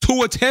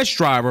to a test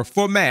driver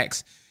for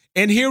Max.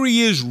 And here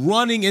he is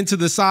running into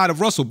the side of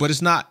Russell, but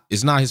it's not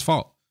his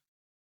fault.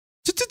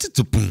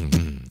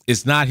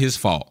 It's not his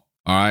fault.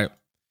 All right.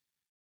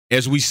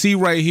 As we see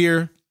right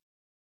here,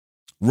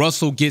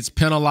 Russell gets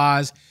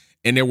penalized,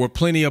 and there were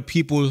plenty of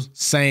people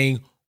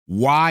saying,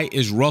 why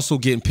is Russell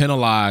getting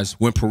penalized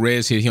when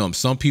Perez hit him?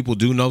 Some people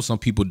do know, some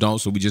people don't,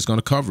 so we're just going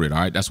to cover it, all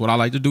right? That's what I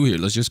like to do here.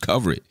 Let's just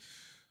cover it.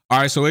 All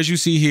right, so as you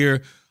see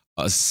here,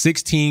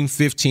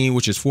 16:15,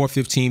 which is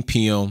 4:15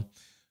 p.m.,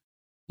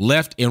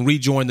 left and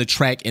rejoined the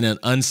track in an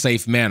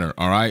unsafe manner,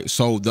 all right?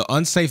 So the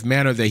unsafe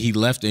manner that he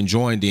left and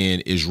joined in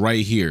is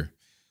right here.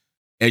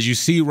 As you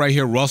see right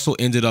here, Russell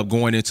ended up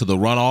going into the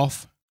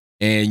runoff,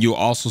 and you'll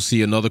also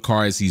see another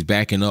car as he's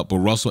backing up, but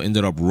Russell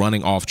ended up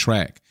running off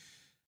track.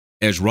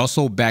 As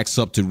Russell backs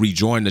up to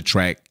rejoin the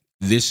track,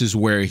 this is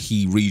where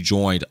he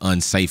rejoined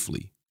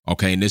unsafely,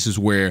 okay? And this is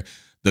where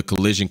the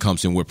collision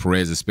comes in with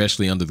Perez,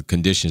 especially under the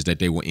conditions that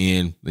they were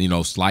in, you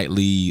know,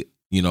 slightly,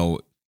 you know,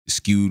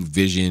 skewed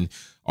vision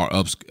or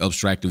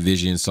obstructive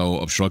vision.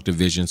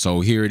 So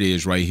here it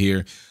is right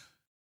here.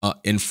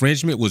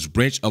 Infringement was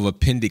breach of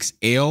Appendix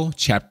L,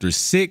 Chapter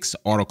 6,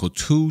 Article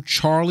 2,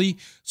 Charlie.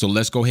 So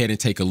let's go ahead and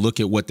take a look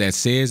at what that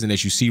says. And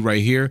as you see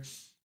right here,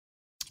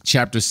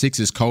 Chapter 6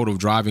 is code of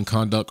driving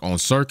conduct on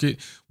circuit.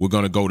 We're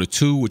going to go to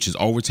 2, which is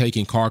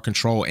overtaking, car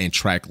control, and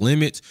track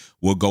limits.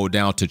 We'll go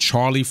down to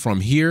Charlie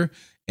from here.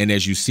 And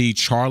as you see,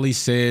 Charlie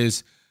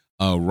says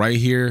right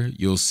here,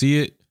 you'll see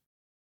it.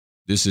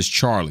 This is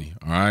Charlie,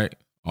 all right?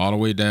 All the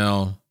way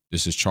down,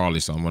 this is Charlie.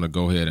 So I'm going to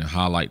go ahead and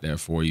highlight that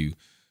for you.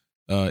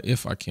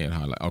 If I can't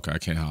highlight, okay, I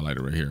can't highlight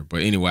it right here.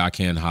 But anyway, I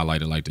can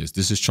highlight it like this.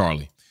 This is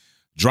Charlie.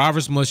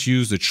 Drivers must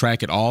use the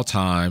track at all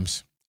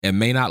times and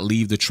may not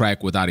leave the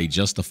track without a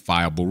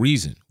justifiable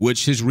reason,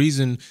 which his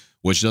reason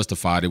was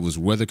justified. It was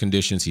weather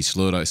conditions. He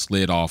slid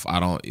off.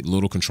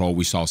 Little control.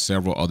 We saw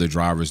several other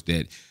drivers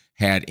that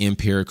had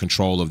impaired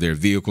control of their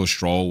vehicle.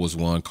 Stroll was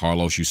one.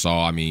 Carlos, you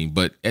saw. I mean,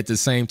 but at the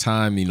same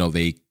time, you know,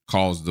 they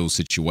caused those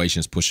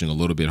situations, pushing a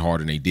little bit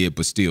harder than they did.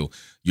 But still,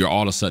 you're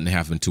all of a sudden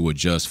having to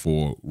adjust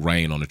for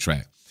rain on the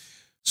track.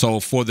 So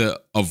for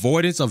the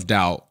avoidance of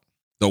doubt,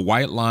 the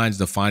white lines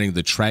defining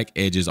the track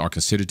edges are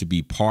considered to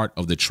be part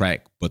of the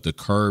track, but the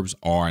curbs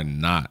are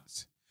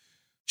not.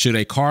 Should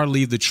a car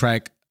leave the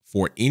track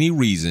for any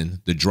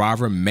reason, the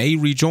driver may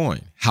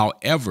rejoin.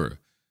 However,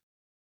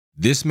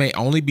 this may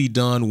only be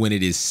done when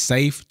it is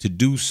safe to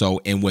do so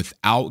and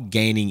without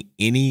gaining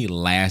any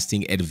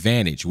lasting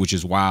advantage, which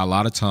is why a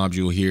lot of times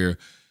you'll hear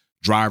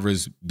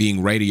drivers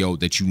being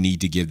radioed that you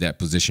need to give that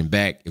position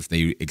back. If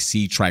they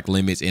exceed track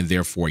limits and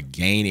therefore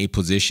gain a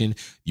position,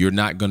 you're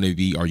not going to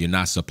be, or you're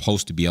not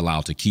supposed to be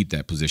allowed to keep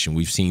that position.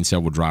 We've seen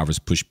several drivers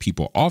push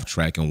people off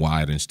track and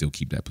wide and still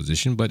keep that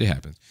position, but it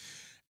happens.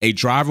 A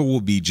driver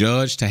will be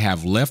judged to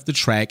have left the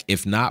track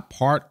if not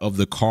part of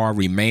the car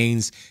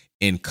remains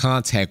in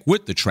contact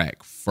with the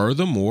track.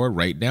 Furthermore,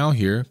 right down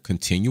here,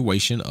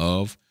 continuation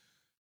of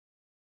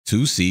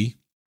 2C.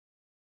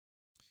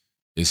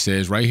 It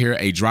says right here,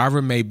 a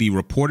driver may be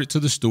reported to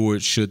the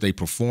steward should they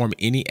perform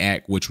any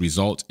act which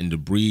results in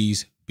debris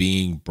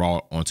being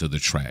brought onto the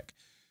track.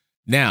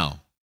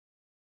 Now,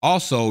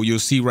 also, you'll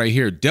see right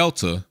here,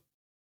 Delta.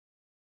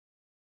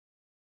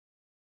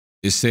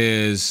 It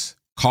says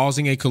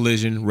causing a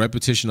collision,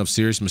 repetition of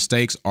serious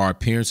mistakes, or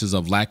appearances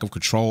of lack of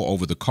control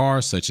over the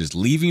car, such as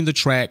leaving the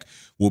track,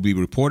 will be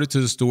reported to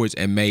the stewards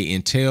and may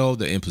entail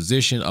the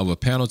imposition of a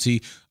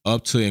penalty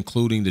up to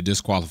including the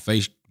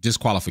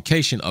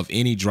disqualification of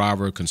any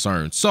driver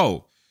concerned.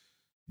 So,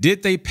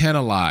 did they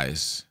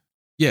penalize?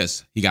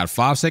 Yes, he got a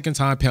 5-second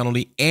time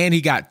penalty and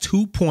he got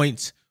 2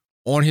 points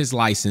on his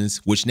license,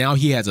 which now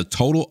he has a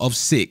total of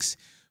 6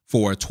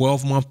 for a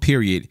 12-month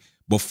period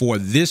before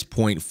this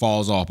point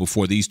falls off,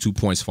 before these 2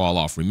 points fall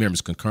off. Remember,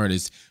 it's concurrent.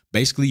 It's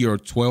basically your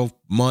 12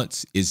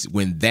 months is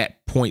when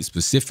that point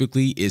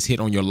specifically is hit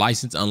on your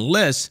license,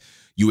 unless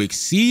you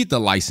exceed the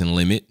license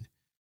limit.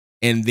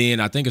 And then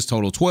I think it's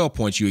total 12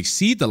 points. You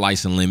exceed the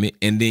license limit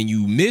and then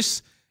you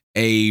miss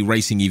a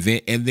racing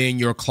event and then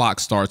your clock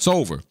starts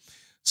over.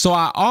 So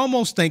I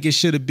almost think it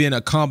should have been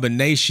a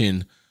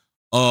combination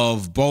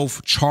of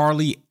both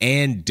Charlie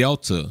and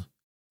Delta,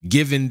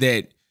 given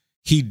that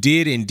he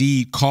did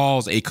indeed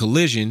cause a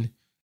collision,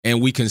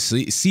 and we can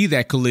see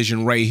that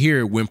collision right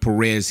here when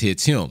Perez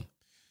hits him.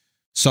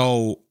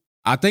 So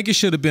I think it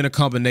should have been a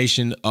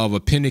combination of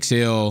Appendix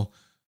L,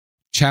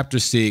 Chapter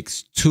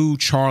 6, to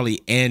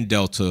Charlie and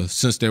Delta,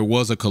 since there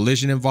was a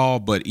collision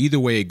involved. But either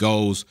way it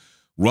goes,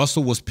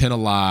 Russell was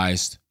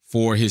penalized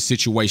for his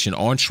situation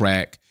on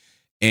track,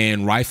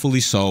 and rightfully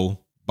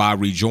so, by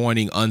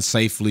rejoining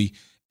unsafely.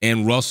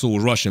 And Russell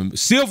was rushing.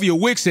 Sylvia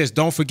Wick says,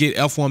 don't forget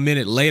F1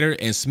 Minute later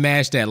and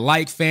smash that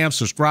like, fam,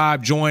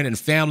 subscribe, join, and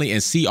family,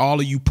 and see all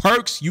of you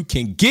perks you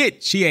can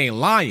get. She ain't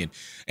lying.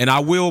 And I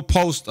will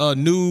post a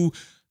new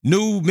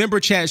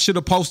member chat. Should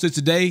have posted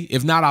today.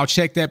 If not, I'll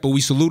check that. But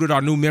we saluted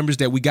our new members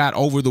that we got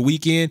over the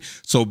weekend.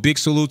 So big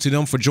salute to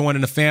them for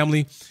joining the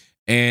family.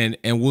 And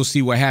we'll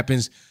see what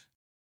happens.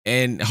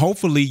 And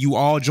hopefully you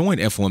all join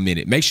F1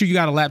 Minute. Make sure you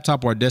got a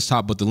laptop or a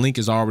desktop, but the link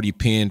is already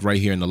pinned right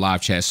here in the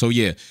live chat. So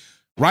yeah,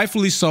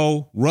 rightfully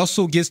so,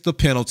 Russell gets the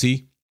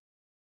penalty.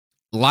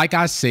 Like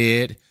I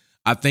said,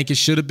 I think it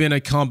should have been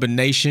a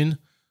combination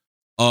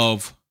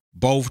of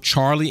both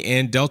Charlie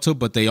and Delta,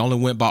 but they only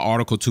went by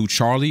Article 2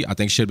 Charlie. I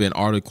think it should have been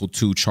Article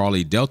 2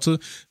 Charlie Delta,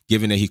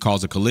 given that he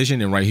caused a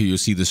collision. And right here, you'll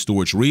see the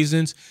steward's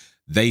reasons.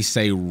 They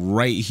say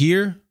right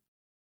here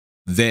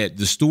that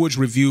the stewards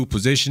review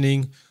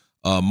positioning,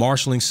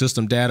 marshaling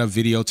system data,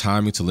 video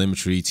timing,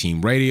 telemetry,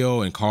 team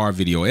radio, and car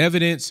video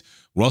evidence.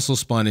 Russell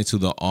spun into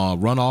the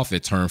runoff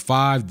at turn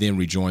 5, then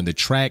rejoined the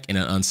track in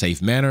an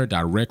unsafe manner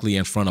directly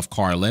in front of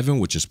car 11,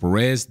 which is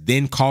Perez,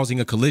 then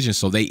causing a collision.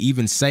 So they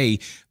even say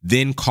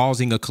then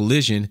causing a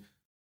collision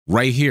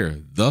right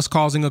here, thus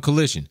causing a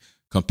collision.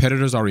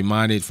 Competitors are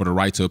reminded for the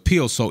right to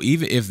appeal. So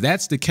even if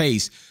that's the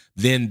case,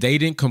 then they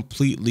didn't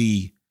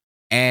completely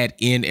add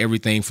in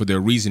everything for their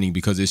reasoning,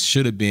 because it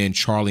should have been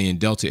Charlie and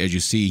Delta. As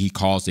you see, he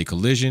caused a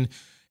collision.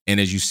 And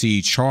as you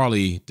see,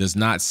 Charlie does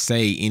not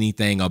say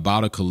anything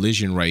about a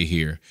collision right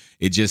here.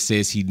 It just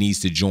says he needs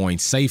to join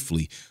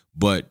safely.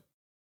 But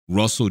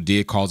Russell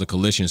did cause a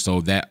collision, so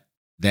that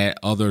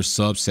other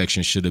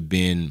subsection should have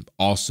been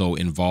also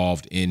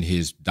involved in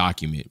his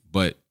document.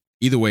 But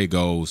either way it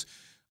goes,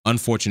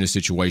 unfortunate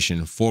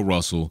situation for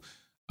Russell.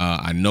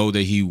 I know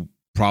that he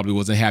probably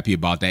wasn't happy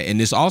about that. And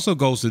this also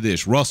goes to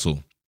this.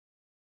 Russell,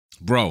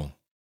 bro,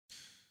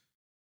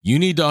 you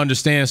need to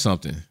understand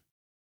something.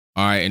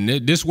 All right, and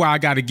this is why I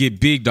got to get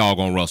big dog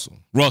on Russell.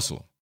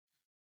 Russell,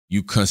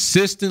 you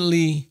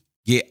consistently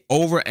get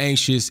over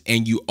anxious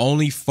and you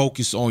only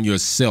focus on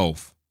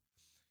yourself.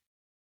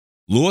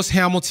 Lewis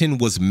Hamilton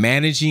was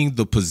managing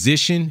the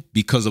position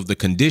because of the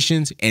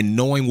conditions and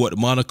knowing what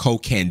Monaco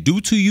can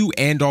do to you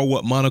and or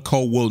what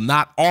Monaco will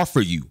not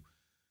offer you.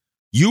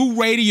 You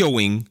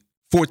radioing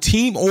for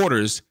team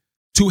orders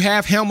to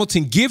have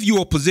Hamilton give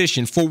you a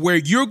position for where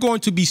you're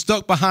going to be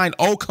stuck behind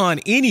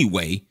Ocon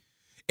anyway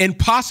and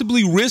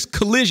possibly risk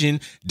collision,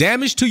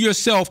 damage to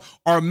yourself,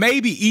 or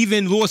maybe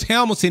even Lewis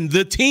Hamilton,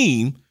 the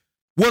team,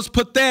 was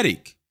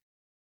pathetic.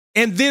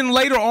 And then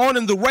later on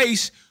in the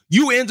race,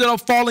 you ended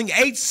up falling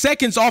 8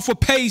 seconds off of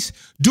pace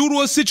due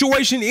to a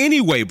situation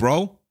anyway,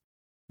 bro.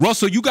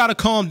 Russell, you got to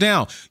calm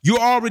down. You're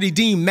already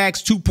deemed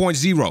max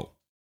 2.0.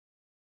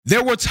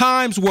 There were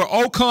times where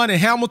Ocon and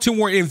Hamilton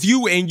were in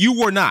view and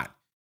you were not.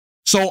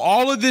 So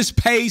all of this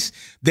pace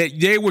that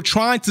they were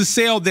trying to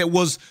sell that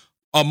was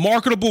a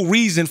marketable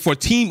reason for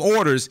team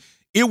orders,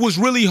 it was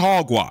really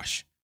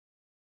hogwash.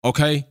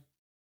 Okay?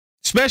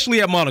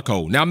 Especially at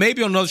Monaco. Now,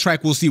 maybe on another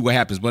track, we'll see what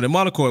happens. But in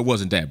Monaco, it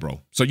wasn't that,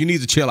 bro. So you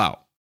need to chill out.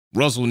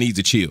 Russell needs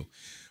to chill.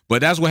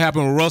 But that's what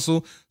happened with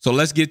Russell. So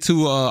let's get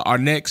to our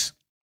next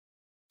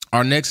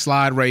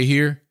slide right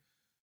here.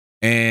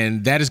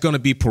 And that is going to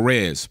be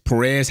Perez.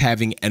 Perez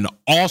having an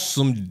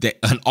awesome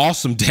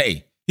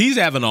day. He's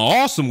having an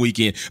awesome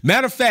weekend.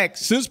 Matter of fact,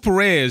 since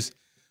Perez,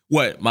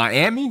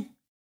 Miami?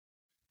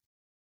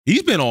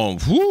 He's been on,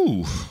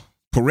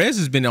 Perez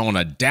has been on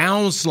a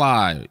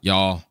downslide,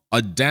 y'all.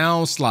 A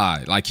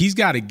downslide. Like, he's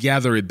got to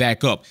gather it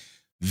back up.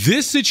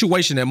 This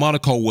situation at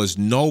Monaco was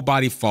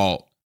nobody's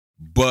fault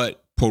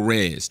but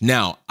Perez.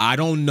 Now, I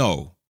don't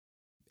know,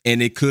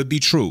 and it could be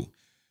true.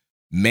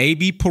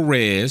 Maybe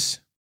Perez,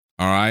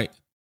 all right,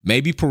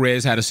 maybe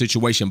Perez had a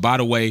situation. By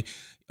the way,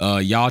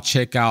 y'all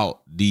check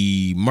out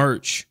the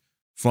merch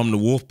from the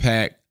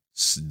Wolfpack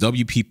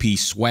WPP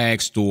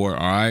swag store,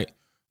 all right?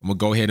 I'm going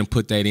to go ahead and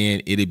put that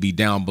in. It'll be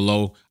down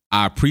below.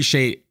 I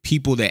appreciate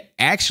people that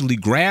actually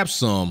grabbed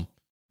some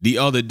the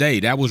other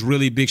day. That was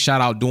really big shout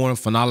out during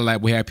Finale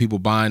Lap. We had people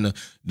buying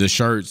the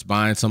shirts,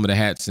 buying some of the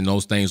hats and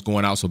those things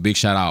going out. So big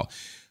shout out.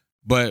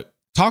 But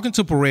talking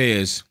to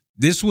Perez,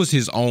 this was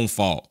his own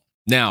fault.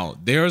 Now,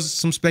 there's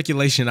some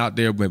speculation out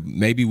there, but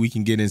maybe we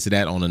can get into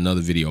that on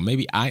another video.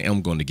 Maybe I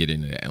am going to get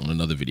into that on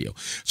another video.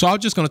 So I'm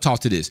just going to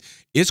talk to this.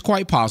 It's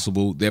quite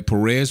possible that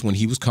Perez, when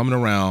he was coming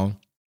around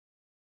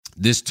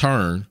this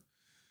turn,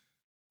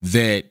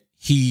 that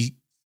he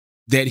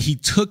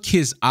took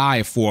his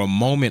eye for a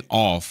moment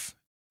off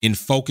and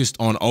focused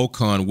on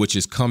Ocon, which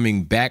is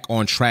coming back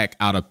on track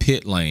out of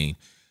pit lane,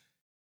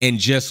 and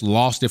just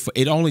lost it.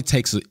 It only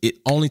takes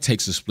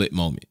a split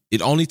moment.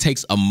 It only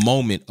takes a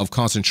moment of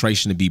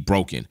concentration to be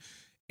broken,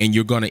 and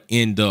you're going to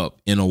end up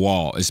in a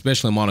wall.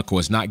 Especially in Monaco,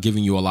 it's not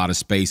giving you a lot of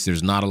space.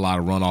 There's not a lot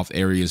of runoff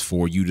areas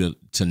for you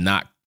to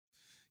not,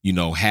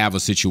 have a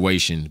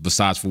situation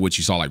besides for what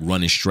you saw, like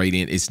running straight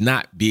in. It's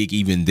not big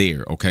even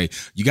there. Okay,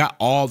 you got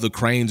all the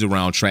cranes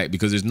around track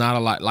because there's not a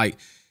lot like.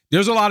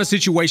 There's a lot of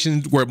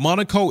situations where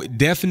Monaco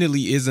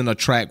definitely isn't a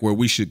track where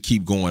we should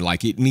keep going.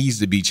 Like, it needs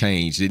to be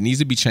changed. It needs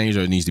to be changed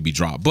or it needs to be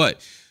dropped.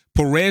 But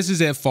Perez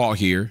is at fault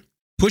here.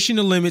 Pushing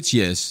the limits,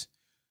 yes.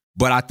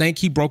 But I think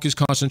he broke his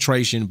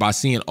concentration by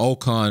seeing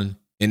Ocon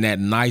in that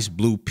nice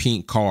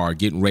blue-pink car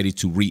getting ready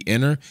to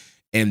re-enter.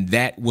 And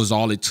that was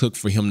all it took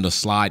for him to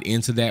slide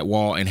into that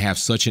wall and have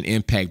such an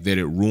impact that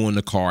it ruined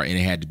the car and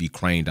it had to be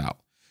craned out.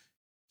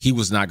 He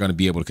was not going to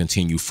be able to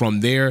continue.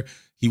 From there,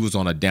 he was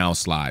on a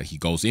downslide. He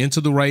goes into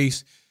the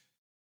race,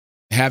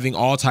 having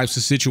all types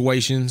of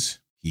situations.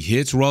 He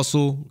hits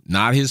Russell,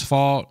 not his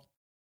fault.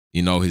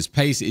 His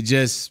pace,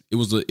 it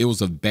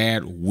was a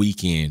bad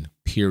weekend,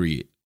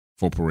 period,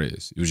 for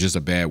Perez. It was just a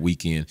bad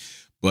weekend.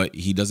 But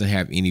he doesn't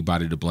have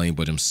anybody to blame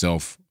but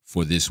himself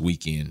for this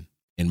weekend,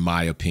 in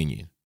my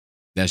opinion.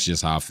 That's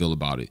just how I feel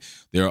about it.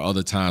 There are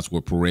other times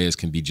where Perez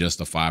can be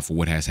justified for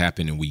what has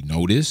happened, and we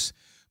know this,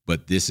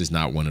 but this is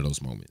not one of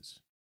those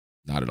moments.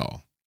 Not at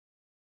all.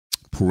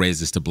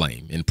 Perez is to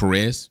blame. And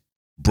Perez,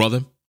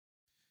 brother,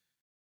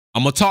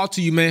 I'm going to talk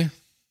to you, man.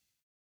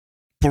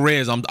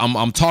 Perez, I'm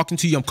talking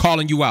to you. I'm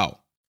calling you out.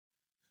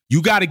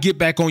 You got to get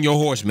back on your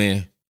horse,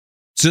 man.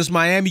 Since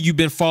Miami, you've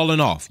been falling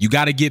off. You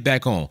got to get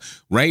back on.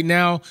 Right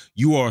now,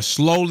 you are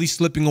slowly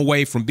slipping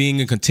away from being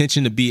in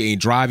contention to be a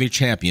driving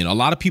champion. A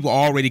lot of people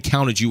already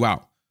counted you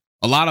out.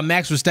 A lot of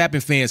Max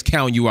Verstappen fans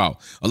count you out.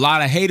 A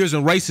lot of haters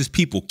and racist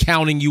people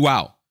counting you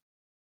out.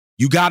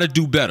 You got to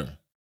do better.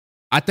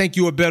 I think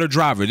you're a better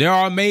driver.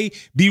 There may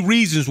be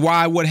reasons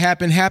why what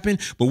happened,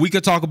 but we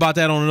could talk about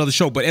that on another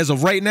show. But as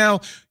of right now,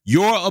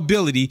 your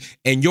ability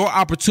and your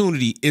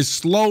opportunity is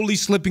slowly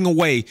slipping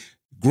away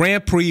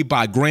Grand Prix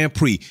by Grand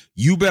Prix.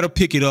 You better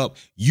pick it up.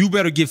 You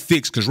better get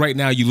fixed because right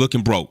now you're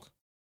looking broke.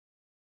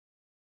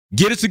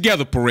 Get it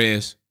together,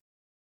 Perez.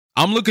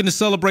 I'm looking to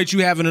celebrate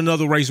you having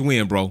another race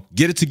win, bro.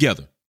 Get it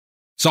together.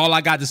 That's all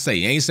I got to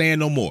say. Ain't saying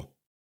no more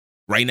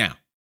right now.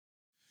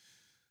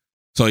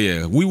 So,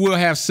 yeah, we will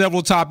have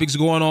several topics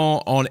going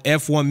on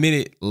F1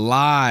 Minute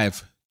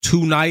Live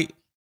tonight.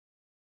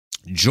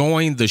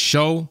 Join the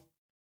show.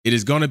 It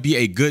is going to be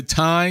a good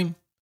time.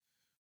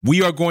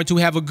 We are going to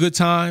have a good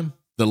time.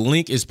 The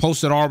link is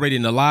posted already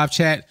in the live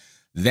chat.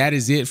 That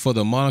is it for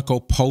the Monaco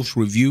post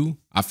review.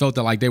 I felt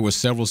that like there were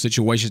several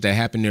situations that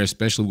happened there,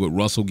 especially with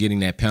Russell getting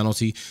that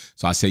penalty.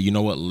 So I said, you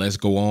know what, let's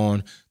go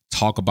on,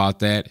 talk about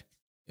that,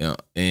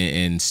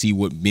 and see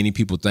what many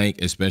people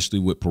think, especially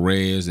with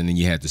Perez. And then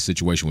you had the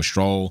situation with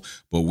Stroll.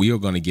 But we are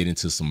going to get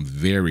into some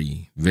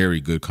very, very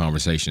good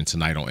conversation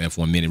tonight on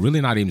F1 Minute. Really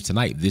not even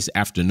tonight, this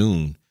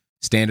afternoon,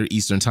 Standard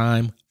Eastern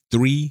Time,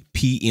 3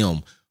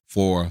 p.m.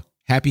 for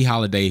Happy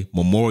Holiday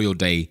Memorial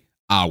Day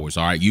hours.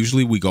 All right.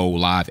 Usually we go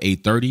live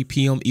 8:30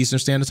 p.m. Eastern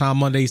Standard Time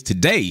Mondays.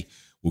 Today,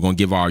 we're going to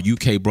give our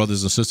UK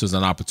brothers and sisters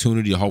an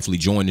opportunity to hopefully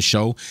join the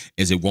show,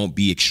 as it won't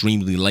be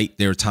extremely late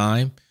their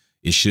time.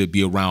 It should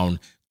be around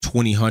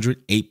 2000,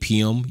 8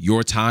 p.m.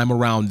 your time,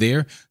 around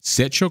there.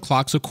 Set your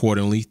clocks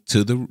accordingly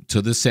to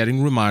the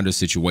setting reminder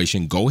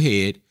situation. Go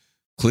ahead,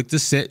 click the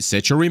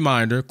set your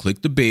reminder,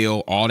 click the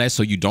bell, all that,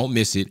 so you don't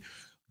miss it.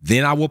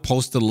 Then I will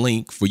post the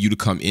link for you to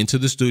come into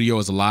the studio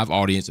as a live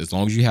audience. As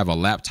long as you have a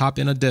laptop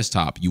and a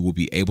desktop, you will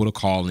be able to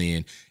call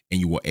in, and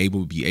you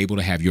will be able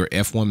to have your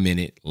F1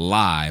 Minute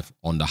live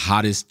on the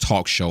hottest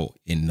talk show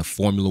in the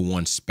Formula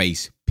One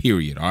space,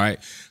 period. All right.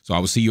 So I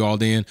will see you all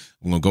then.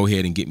 I'm going to go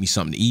ahead and get me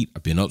something to eat.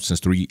 I've been up since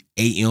 3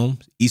 a.m.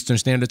 Eastern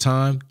Standard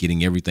Time,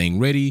 getting everything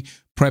ready,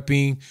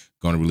 prepping,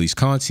 going to release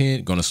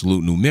content, going to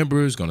salute new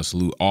members, going to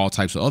salute all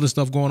types of other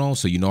stuff going on.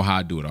 So you know how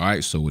I do it. All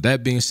right. So with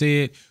that being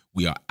said,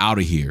 we are out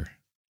of here.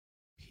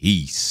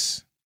 Peace.